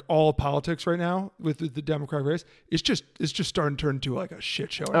like all politics right now with the Democratic race, it's just starting to turn into like a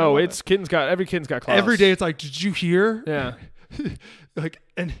shit show. And I Oh, love it's it. every kid's got claws. Every day it's like, did you hear? Yeah. Like,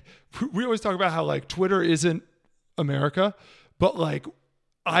 and we always talk about how like Twitter isn't America, but like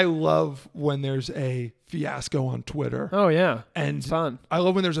I love when there's a fiasco on Twitter. Oh yeah. And It's fun. I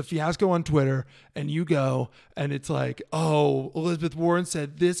love when there's a fiasco on Twitter and you go and it's like, oh, Elizabeth Warren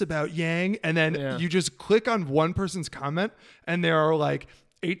said this about Yang. And then you just click on one person's comment and there are like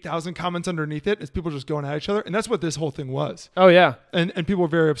 8,000 comments underneath it as people just going at each other. And that's what this whole thing was. Oh yeah. And people were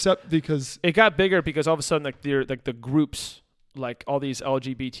very upset because It got bigger because all of a sudden like the groups, like all these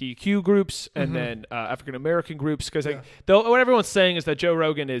LGBTQ groups and then African American groups, because what everyone's saying is that Joe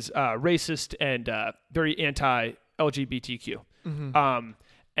Rogan is racist and very anti-LGBTQ.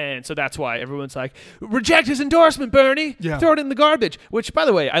 And so that's why everyone's like, reject his endorsement, Bernie. Yeah. Throw it in the garbage. Which, by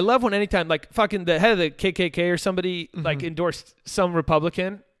the way, I love when anytime like fucking the head of the KKK or somebody like endorsed some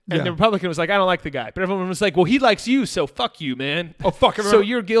Republican. And Yeah. the Republican was like, I don't like the guy. But everyone was like, well, he likes you, so fuck you, man. Oh, fuck. I So remember-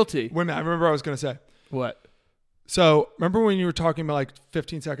 you're guilty. wait a minute, I remember what I was going to say. What? So remember when you were talking about like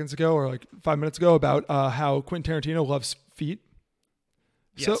 15 seconds ago or like 5 minutes ago about how Quentin Tarantino loves feet?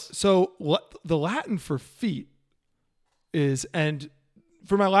 Yes. So the Latin for feet is, and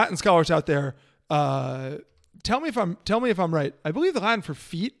for my Latin scholars out there, tell me if I'm right. I believe the Latin for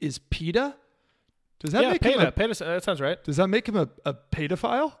feet is peta. Does that make him that sounds right. does that make him a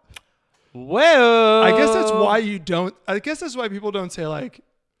pedophile? Well, I guess that's why people don't say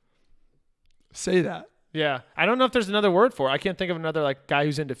that. Yeah, I don't know if there's another word for it. I can't think of another like guy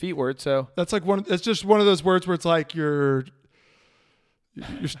who's into feet word. So That's like that's just one of those words where it's like you're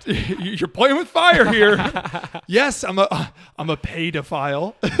playing with fire here. Yes, I'm a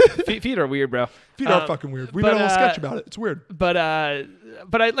pedophile. feet are weird, bro. Feet are fucking weird. We but, made a whole sketch about it. It's weird. But I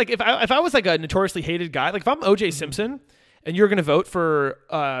like if I was like a notoriously hated guy, like if I'm OJ Simpson and you're gonna vote for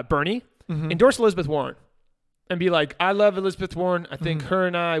Bernie, endorse Elizabeth Warren. And be like, I love Elizabeth Warren. I think her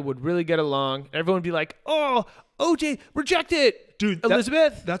and I would really get along. Everyone would be like, oh, OJ, reject it. Dude,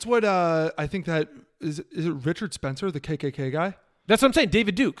 Elizabeth. That's what I think that is it Richard Spencer, the KKK guy? That's what I'm saying.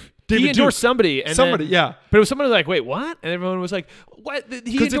 David Duke. David He endorsed Duke. somebody. And Somebody, then- yeah. But it was somebody like, wait, what? And everyone was like, what?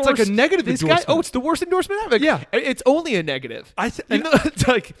 Because it's like a negative this endorsement. guy? Oh, it's the worst endorsement ever. Like, Yeah. It's only a negative. Even though it's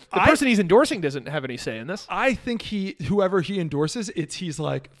like the person he's endorsing doesn't have any say in this. I think whoever he endorses, he's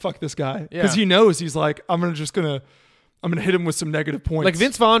like, fuck this guy. Yeah. Because he knows he's like, I'm gonna hit him with some negative points. Like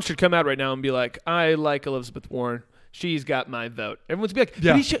Vince Vaughn should come out right now and be like, I like Elizabeth Warren. She's got my vote. Everyone's be like,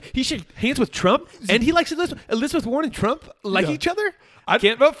 Yeah. but he should hands with Trump, and he likes Elizabeth Warren and Trump like Yeah. each other. I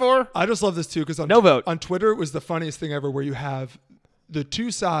can't vote for. I just love this too because No vote. on Twitter it was the funniest thing ever where you have the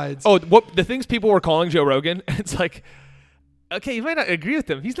two sides. Oh, what the things people were calling Joe Rogan? It's like, okay, you might not agree with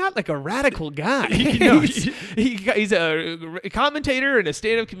him. He's not like a radical guy. He's a commentator and a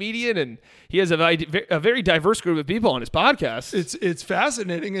stand-up comedian, and he has a very diverse group of people on his podcast. It's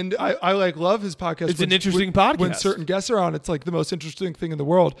fascinating, and I like love his podcast. It's an interesting podcast. When certain guests are on, it's like the most interesting thing in the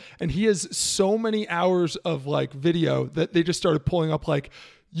world. And he has so many hours of like video that they just started pulling up. Like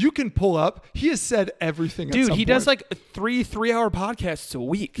you can pull up. He has said everything. Dude, at some he does point. like three-hour podcasts a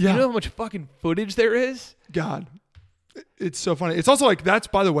week. Yeah. You know how much fucking footage there is? God. It's so funny. It's also like that's,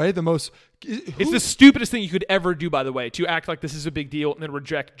 by the way, the most. It's the stupidest thing you could ever do, by the way, to act like this is a big deal and then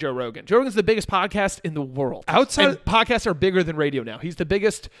reject Joe Rogan. Joe Rogan's the biggest podcast in the world. And podcasts are bigger than radio now. He's the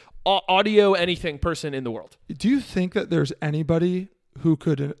biggest audio anything person in the world. Do you think that there's anybody who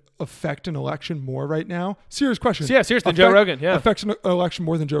could affect an election more right now? Serious question. Yeah, serious than Joe Rogan. Yeah, affects an election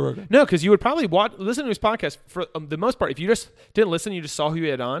more than Joe Rogan. No, because you would probably listen to his podcast for the most part. If you just didn't listen, you just saw who he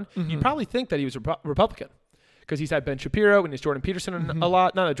had on, you'd probably think that he was a Republican. Because he's had Ben Shapiro and he's Jordan Peterson a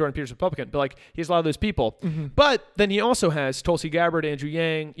lot. Not that Jordan Peterson's Republican, but like he has a lot of those people. But then he also has Tulsi Gabbard, Andrew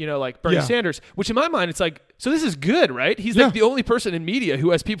Yang, like Bernie Sanders, which in my mind, it's like, so this is good, right? He's like the only person in media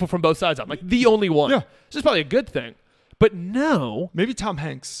who has people from both sides on. Like the only one. Yeah. This is probably a good thing. But no. Maybe Tom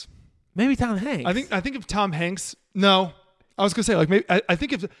Hanks. Maybe Tom Hanks. I think if Tom Hanks, no. I was gonna say like maybe I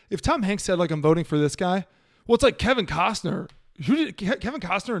think if Tom Hanks said like I'm voting for this guy, well it's like Kevin Costner. Who did Kevin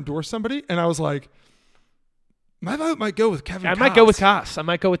Costner endorse somebody? And I was like, my vote might go with Kevin. I might go with Cos. I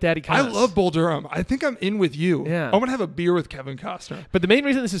might go with Daddy Cos. I love Bull Durham. I think I'm in with you. Yeah. I want to have a beer with Kevin Costner. But the main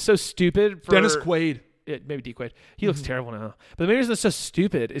reason this is so stupid for Dennis Quaid. Maybe D. Quaid. He looks terrible now. But the main reason it's so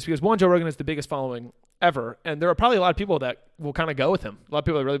stupid is because one, Joe Rogan has the biggest following ever, and there are probably a lot of people that will kind of go with him. A lot of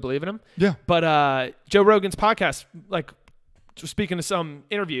people that really believe in him. Yeah. But Joe Rogan's podcast, like, speaking to some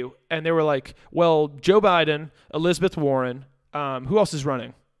interview, and they were like, "Well, Joe Biden, Elizabeth Warren, who else is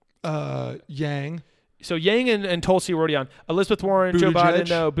running? Yang." So Yang and Tulsi were already on. Elizabeth Warren, Joe Biden,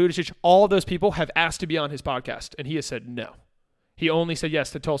 no. Buttigieg. All of those people have asked to be on his podcast, and he has said no. He only said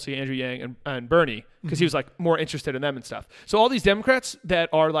yes to Tulsi, Andrew Yang, and Bernie because he was like more interested in them and stuff. So all these Democrats that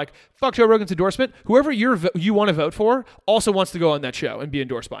are like, fuck Joe Rogan's endorsement, whoever you want to vote for also wants to go on that show and be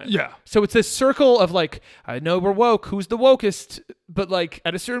endorsed by him. Yeah. So it's this circle of like, I know we're woke. Who's the wokest? But like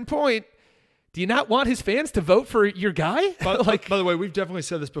at a certain point, do you not want his fans to vote for your guy? By the way, we've definitely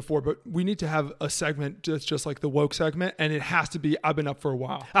said this before, but we need to have a segment that's just like the woke segment, and it has to be I've been up for a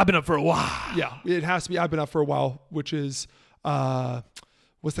while. I've been up for a while. Yeah, it has to be I've been up for a while, which is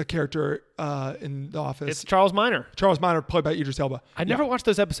what's the character in The Office? It's Charles Minor. Charles Minor, played by Idris Elba. I never watched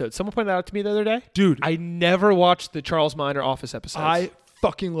those episodes. Someone pointed that out to me the other day. Dude. I never watched the Charles Minor Office episodes. I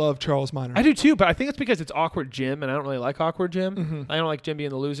fucking love Charles Minor. I do too, but I think it's because it's Awkward Jim, and I don't really like Awkward Jim. I don't like Jim being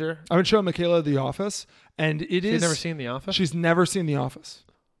the loser. I've been showing Michaela The Office, and She's never seen The Office? She's never seen The Office,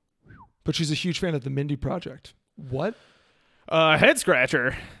 but she's a huge fan of The Mindy Project. What? Head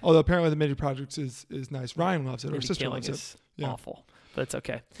scratcher. Although apparently The Mindy Project is nice. Ryan loves it. Her Mindy sister Kaling loves it. is Yeah. awful, but it's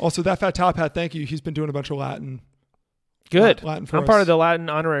okay. Also, That Fat Top Hat, thank you. He's been doing a bunch of Latin. Good. Latin for I'm us. part of the Latin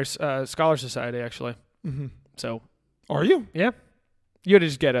Honorary Scholar Society, actually. So, Are you? yeah. You had to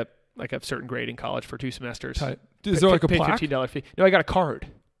just get a certain grade in college for 2 semesters. Tight. Is there like a Pay plaque? $15 fee. No, I got a card.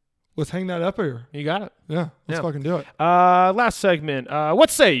 Let's hang that up here. You got it. Yeah, let's Yeah. fucking do it. Last segment.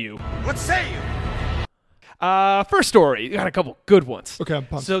 What say you? What say you? First story. You got a couple good ones. Okay, I'm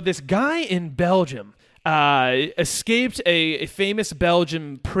pumped. So this guy in Belgium escaped a famous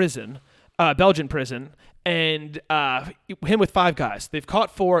Belgian prison, and him with 5 guys. They've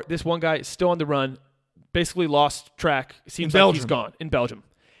caught 4. This one guy is still on the run, basically lost track. Seems like he's gone in Belgium.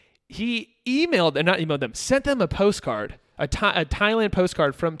 He sent them a postcard, a Thailand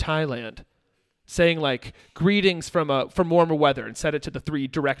postcard from Thailand, saying like greetings from warmer weather, and sent it to the 3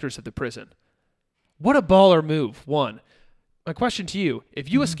 directors of the prison. What a baller move. One. My question to you,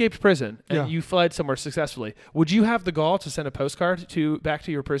 if you escaped prison and you fled somewhere successfully, would you have the gall to send a postcard back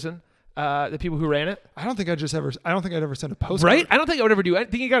to your prison? The people who ran it? I don't think I'd ever send a postcard. Right? I don't think I would ever do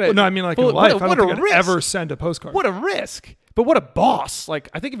anything. You got to. Well, no, I mean like in life. I don't think I'd ever send a postcard. What a risk. But what a boss. Like,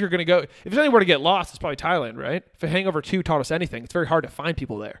 I think if you're going to go, if there's anywhere to get lost, it's probably Thailand, right? If Hangover 2 taught us anything, it's very hard to find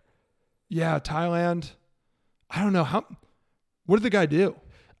people there. Yeah, Thailand. I don't know. What did the guy do?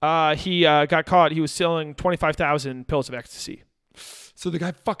 He got caught. He was selling 25,000 pills of ecstasy. So the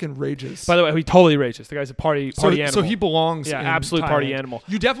guy fucking rages. By the way, he totally rages. The guy's a party animal. So he belongs. Yeah, in absolute Thailand. party animal.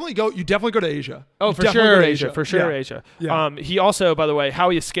 You definitely go to Asia. Oh, for sure, Asia. For sure, Asia. Yeah. He also, by the way,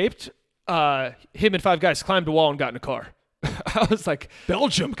 how he escaped. Him and 5 guys climbed a wall and got in a car. I was like,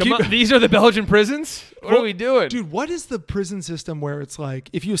 Belgium. come on, these are the Belgian prisons? What are we doing? Dude, what is the prison system where it's like,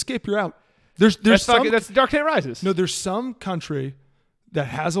 if you escape, you're out? That's Dark Knight Rises. No, there's some country that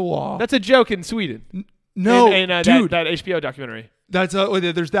has a law. That's a joke in Sweden. No, dude. That HBO documentary. That's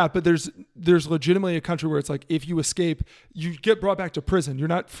there's that, but there's legitimately a country where it's like, if you escape, you get brought back to prison. You're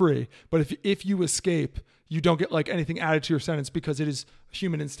not free, but if you escape, you don't get like anything added to your sentence because it is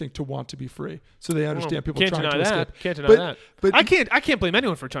human instinct to want to be free. So they understand people trying to escape. Can't deny that. But I can't blame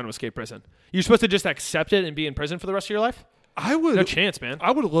anyone for trying to escape prison. You're supposed to just accept it and be in prison for the rest of your life? I would. No chance, man.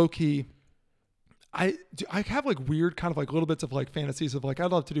 I would low key. I have like weird kind of like little bits of like fantasies of like,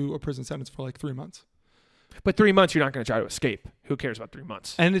 I'd love to do a prison sentence for like 3 months. But 3 months, you're not going to try to escape. Who cares about 3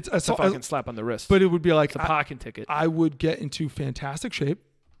 months? And it's a fucking slap on the wrist. But it would be like it's a parking ticket. I would get into fantastic shape.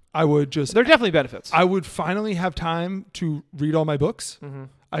 I would just. There are definitely benefits. I would finally have time to read all my books. Mm-hmm.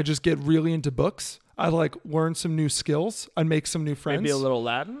 I just get really into books. I'd like learn some new skills. I'd make some new friends. Maybe a little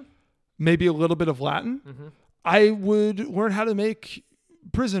Latin. Maybe a little bit of Latin. Mm-hmm. I would learn how to make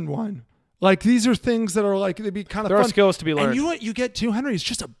prison wine. Like, these are things that are like, they'd be kind of fun. There are skills to be learned. And you know what you get too, Henry? It's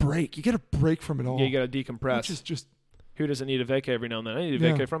just a break. You get a break from it all. Yeah, you got to decompress. Which is just. Who doesn't need a vacay every now and then? I need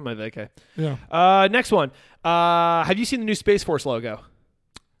a vacay from my vacay. Yeah. Next one. Have you seen the new Space Force logo?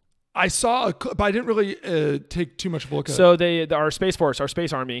 I saw, but I didn't really take too much of a look at it. So our Space Force, our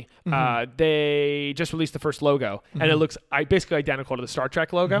Space Army, they just released the first logo, and it looks basically identical to the Star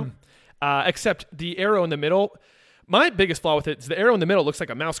Trek logo, except the arrow in the middle. My biggest flaw with it is the arrow in the middle looks like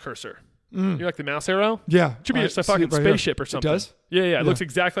a mouse cursor. You like the mouse arrow? Yeah. It should be just a see fucking it right spaceship here. or something. It does? Yeah. It looks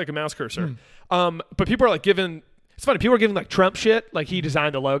exactly like a mouse cursor. But people are like giving. It's funny. People are giving like Trump shit. Like he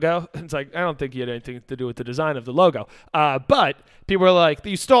designed the logo. It's like I don't think he had anything to do with the design of the logo. But people are like,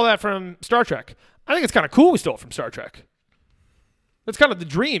 you stole that from Star Trek. I think it's kind of cool we stole it from Star Trek. That's kind of the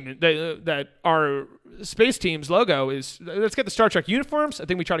dream that our space team's logo is. Let's get the Star Trek uniforms. I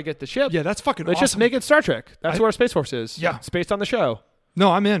think we try to get the ship. Yeah, that's fucking Let's awesome. just make it Star Trek. That's where our Space Force is. Yeah. It's based on the show.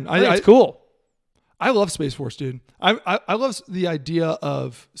 No, I'm in. I think it's cool. I love Space Force, dude. I love the idea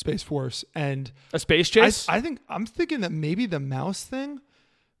of Space Force and A space chase? I'm thinking that maybe the mouse thing,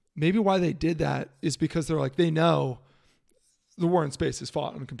 maybe why they did that is because they're like they know the war in space is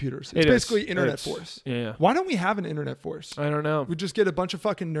fought on computers. It's basically internet force. Yeah. Why don't we have an internet force? I don't know. We just get a bunch of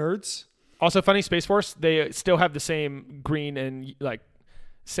fucking nerds. Also, funny, Space Force, they still have the same green and like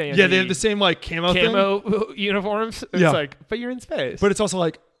sand. Yeah, they have the same like camo thing. Uniforms. It's Yeah. like, but you're in space. But it's also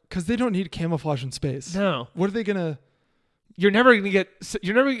like because they don't need camouflage in space. No. What are they gonna? You're never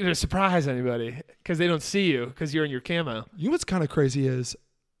gonna surprise anybody because they don't see you because you're in your camo. You know what's kind of crazy is,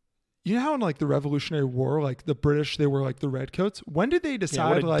 you know how in like the Revolutionary War, like the British, they were like the redcoats. When did they Yeah,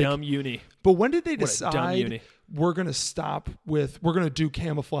 decide what a dumb uni. But when did they What a dumb decide uni. we're gonna stop with we're gonna do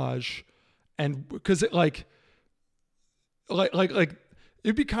camouflage, and because it like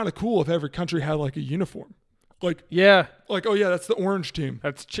it'd be kind of cool if every country had like a uniform, Yeah, like oh yeah, that's the orange team.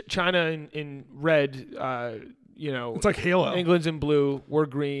 that's China in red. It's like Halo. England's in blue. We're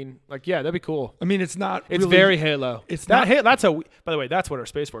green. Like, yeah, that'd be cool. I mean, it's not. It's really, very Halo. It's that. not. That's a. By the way, that's what our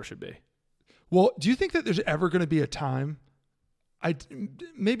Space Force should be. Well, do you think that there's ever going to be a time?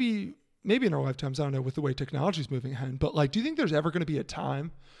 Maybe in our lifetimes. I don't know with the way technology is moving ahead, but like, do you think there's ever going to be a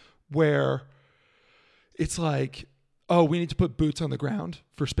time where it's like, oh, we need to put boots on the ground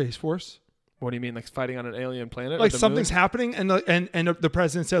for Space Force? What do you mean, like fighting on an alien planet? or Like the something's moon? happening, and the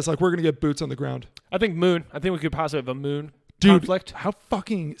president says like we're going to get boots on the ground. I think moon. I think we could possibly have a moon Dude, conflict. how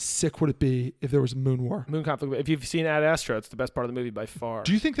fucking sick would it be if there was a moon war? Moon conflict. If you've seen Ad Astra, it's the best part of the movie by far.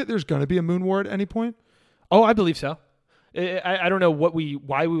 Do you think that there's going to be a moon war at any point? Oh, I believe so. I don't know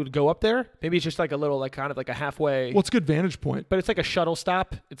why we would go up there. Maybe it's just like a little like kind of like a halfway. Well, it's a good vantage point. But it's like a shuttle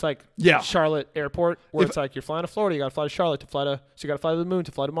stop. It's like Yeah. Charlotte Airport, where If- it's like you're flying to Florida, you got to fly to Charlotte so you got to fly to the moon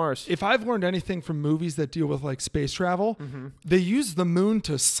to fly to Mars. If I've learned anything from movies that deal with like space travel, they use the moon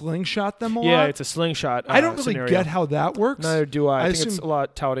to slingshot them a lot. Yeah, it's a slingshot. I don't really scenario. get how that works. Neither do I. I think it's assume, a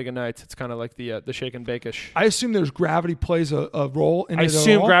lot Talladega Nights. It's kind of like the shake and bake-ish. I assume there's gravity plays a role in I it at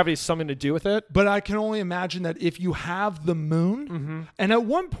assume all. gravity has something to do with it. But I can only imagine that if you have the moon, and at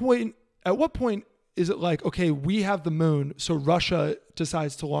what point is it like, okay, we have the moon, so Russia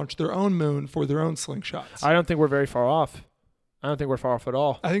decides to launch their own moon for their own slingshots? I don't think we're very far off. I don't think we're far off at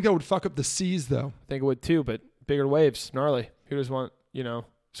all. I think that would fuck up the seas, though. I think it would too, but bigger waves, gnarly. Who doesn't want,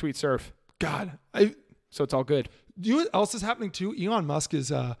 sweet surf? God, So it's all good. you know what else is happening too? Elon Musk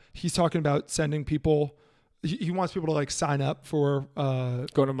is he's talking about sending people. He wants people to like sign up for Going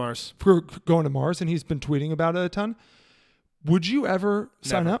to Mars. going to Mars, and he's been tweeting about it a ton. Would you ever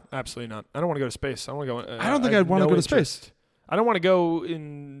sign Never. up? Absolutely not. I don't want to go to space. I want to go. I don't think have I'd want to no go to interest. space. I don't want to go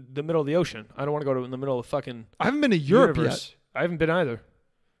in the middle of the ocean. I don't want to go in the middle of fucking I haven't been to Europe universe. I haven't been either.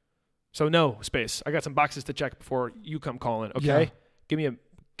 So no space. I got some boxes to check before you come calling. Okay, Yeah. give me a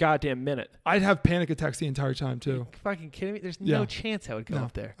goddamn minute. yet. I'd have panic attacks the entire time too. Fucking kidding me? There's Yeah. no chance I would go No,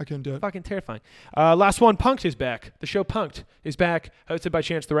 up there. I couldn't do it. Fucking terrifying. Last one, Punked is back. The show Punked is back, hosted by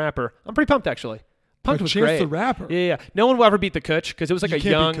Chance the Rapper. I'm pretty pumped actually. Punked By was Chance great. the Rapper? Yeah. No one will ever beat the Kutch because it was like You a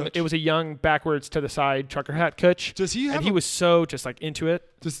can't beat young, Kutch. it was a young backwards to the side trucker hat Kutch. Does he have And he a- was so just like into it.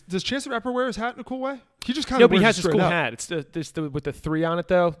 Does Chance the Rapper wear his hat in a cool way? He just kind No, of but he wears has it his straight cool up. hat. It's with the 3 on it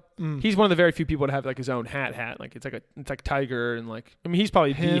though. He's one of the very few people to have like his own hat. Like it's like Tiger and like he's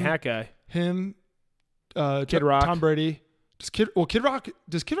probably the Him. hat guy. Him, Kid Rock. Tom Brady. Does Kid Rock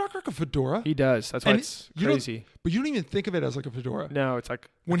rock a fedora? He does. That's why And it's you don't- crazy. But you don't even think of it as like a fedora. No, it's like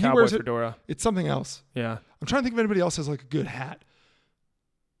When a he cowboy wears it- fedora. It's something else. Yeah. I'm trying to think if anybody else has like a good hat.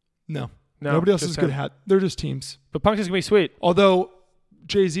 No. No, Nobody else just has a good him. hat. They're just teams. But Punked is gonna be sweet. Although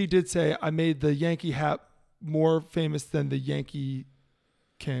Jay-Z did say, I made the Yankee hat more famous than the Yankee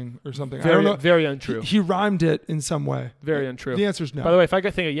King or something. I don't Very know. very untrue. He rhymed it in some way. Very untrue. The answer is no. By the way, if I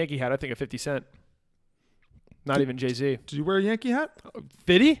could think of Yankee hat, I think of 50 Cent. Not even Jay-Z. Did you wear a Yankee hat?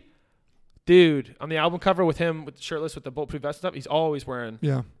 Did he? Dude, on the album cover with him with shirtless with the bulletproof vest and stuff, he's always wearing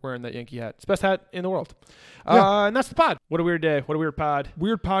that Yankee hat. It's the best hat in the world. Yeah. And that's the pod. What a weird day. What a weird pod.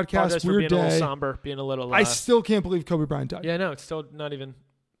 Weird Apologize podcast, for weird being a little day. somber, being a little. I still can't believe Kobe Bryant died. Yeah, no, it's still not even.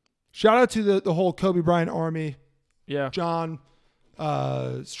 Shout out to the whole Kobe Bryant army. Yeah. John,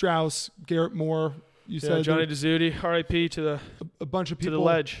 Strauss, Garrett Moore, You said Johnny Dezzutti, R.I.P. to a bunch of people the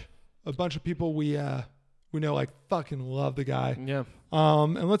ledge. A bunch of people we know like fucking love the guy. Yeah.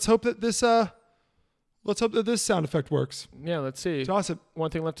 And let's hope that this sound effect works. Yeah, let's see. Toss it. One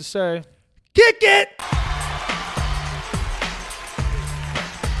thing left to say. Kick it!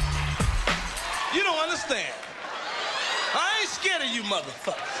 You don't understand. I ain't scared of you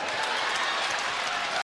motherfuckers.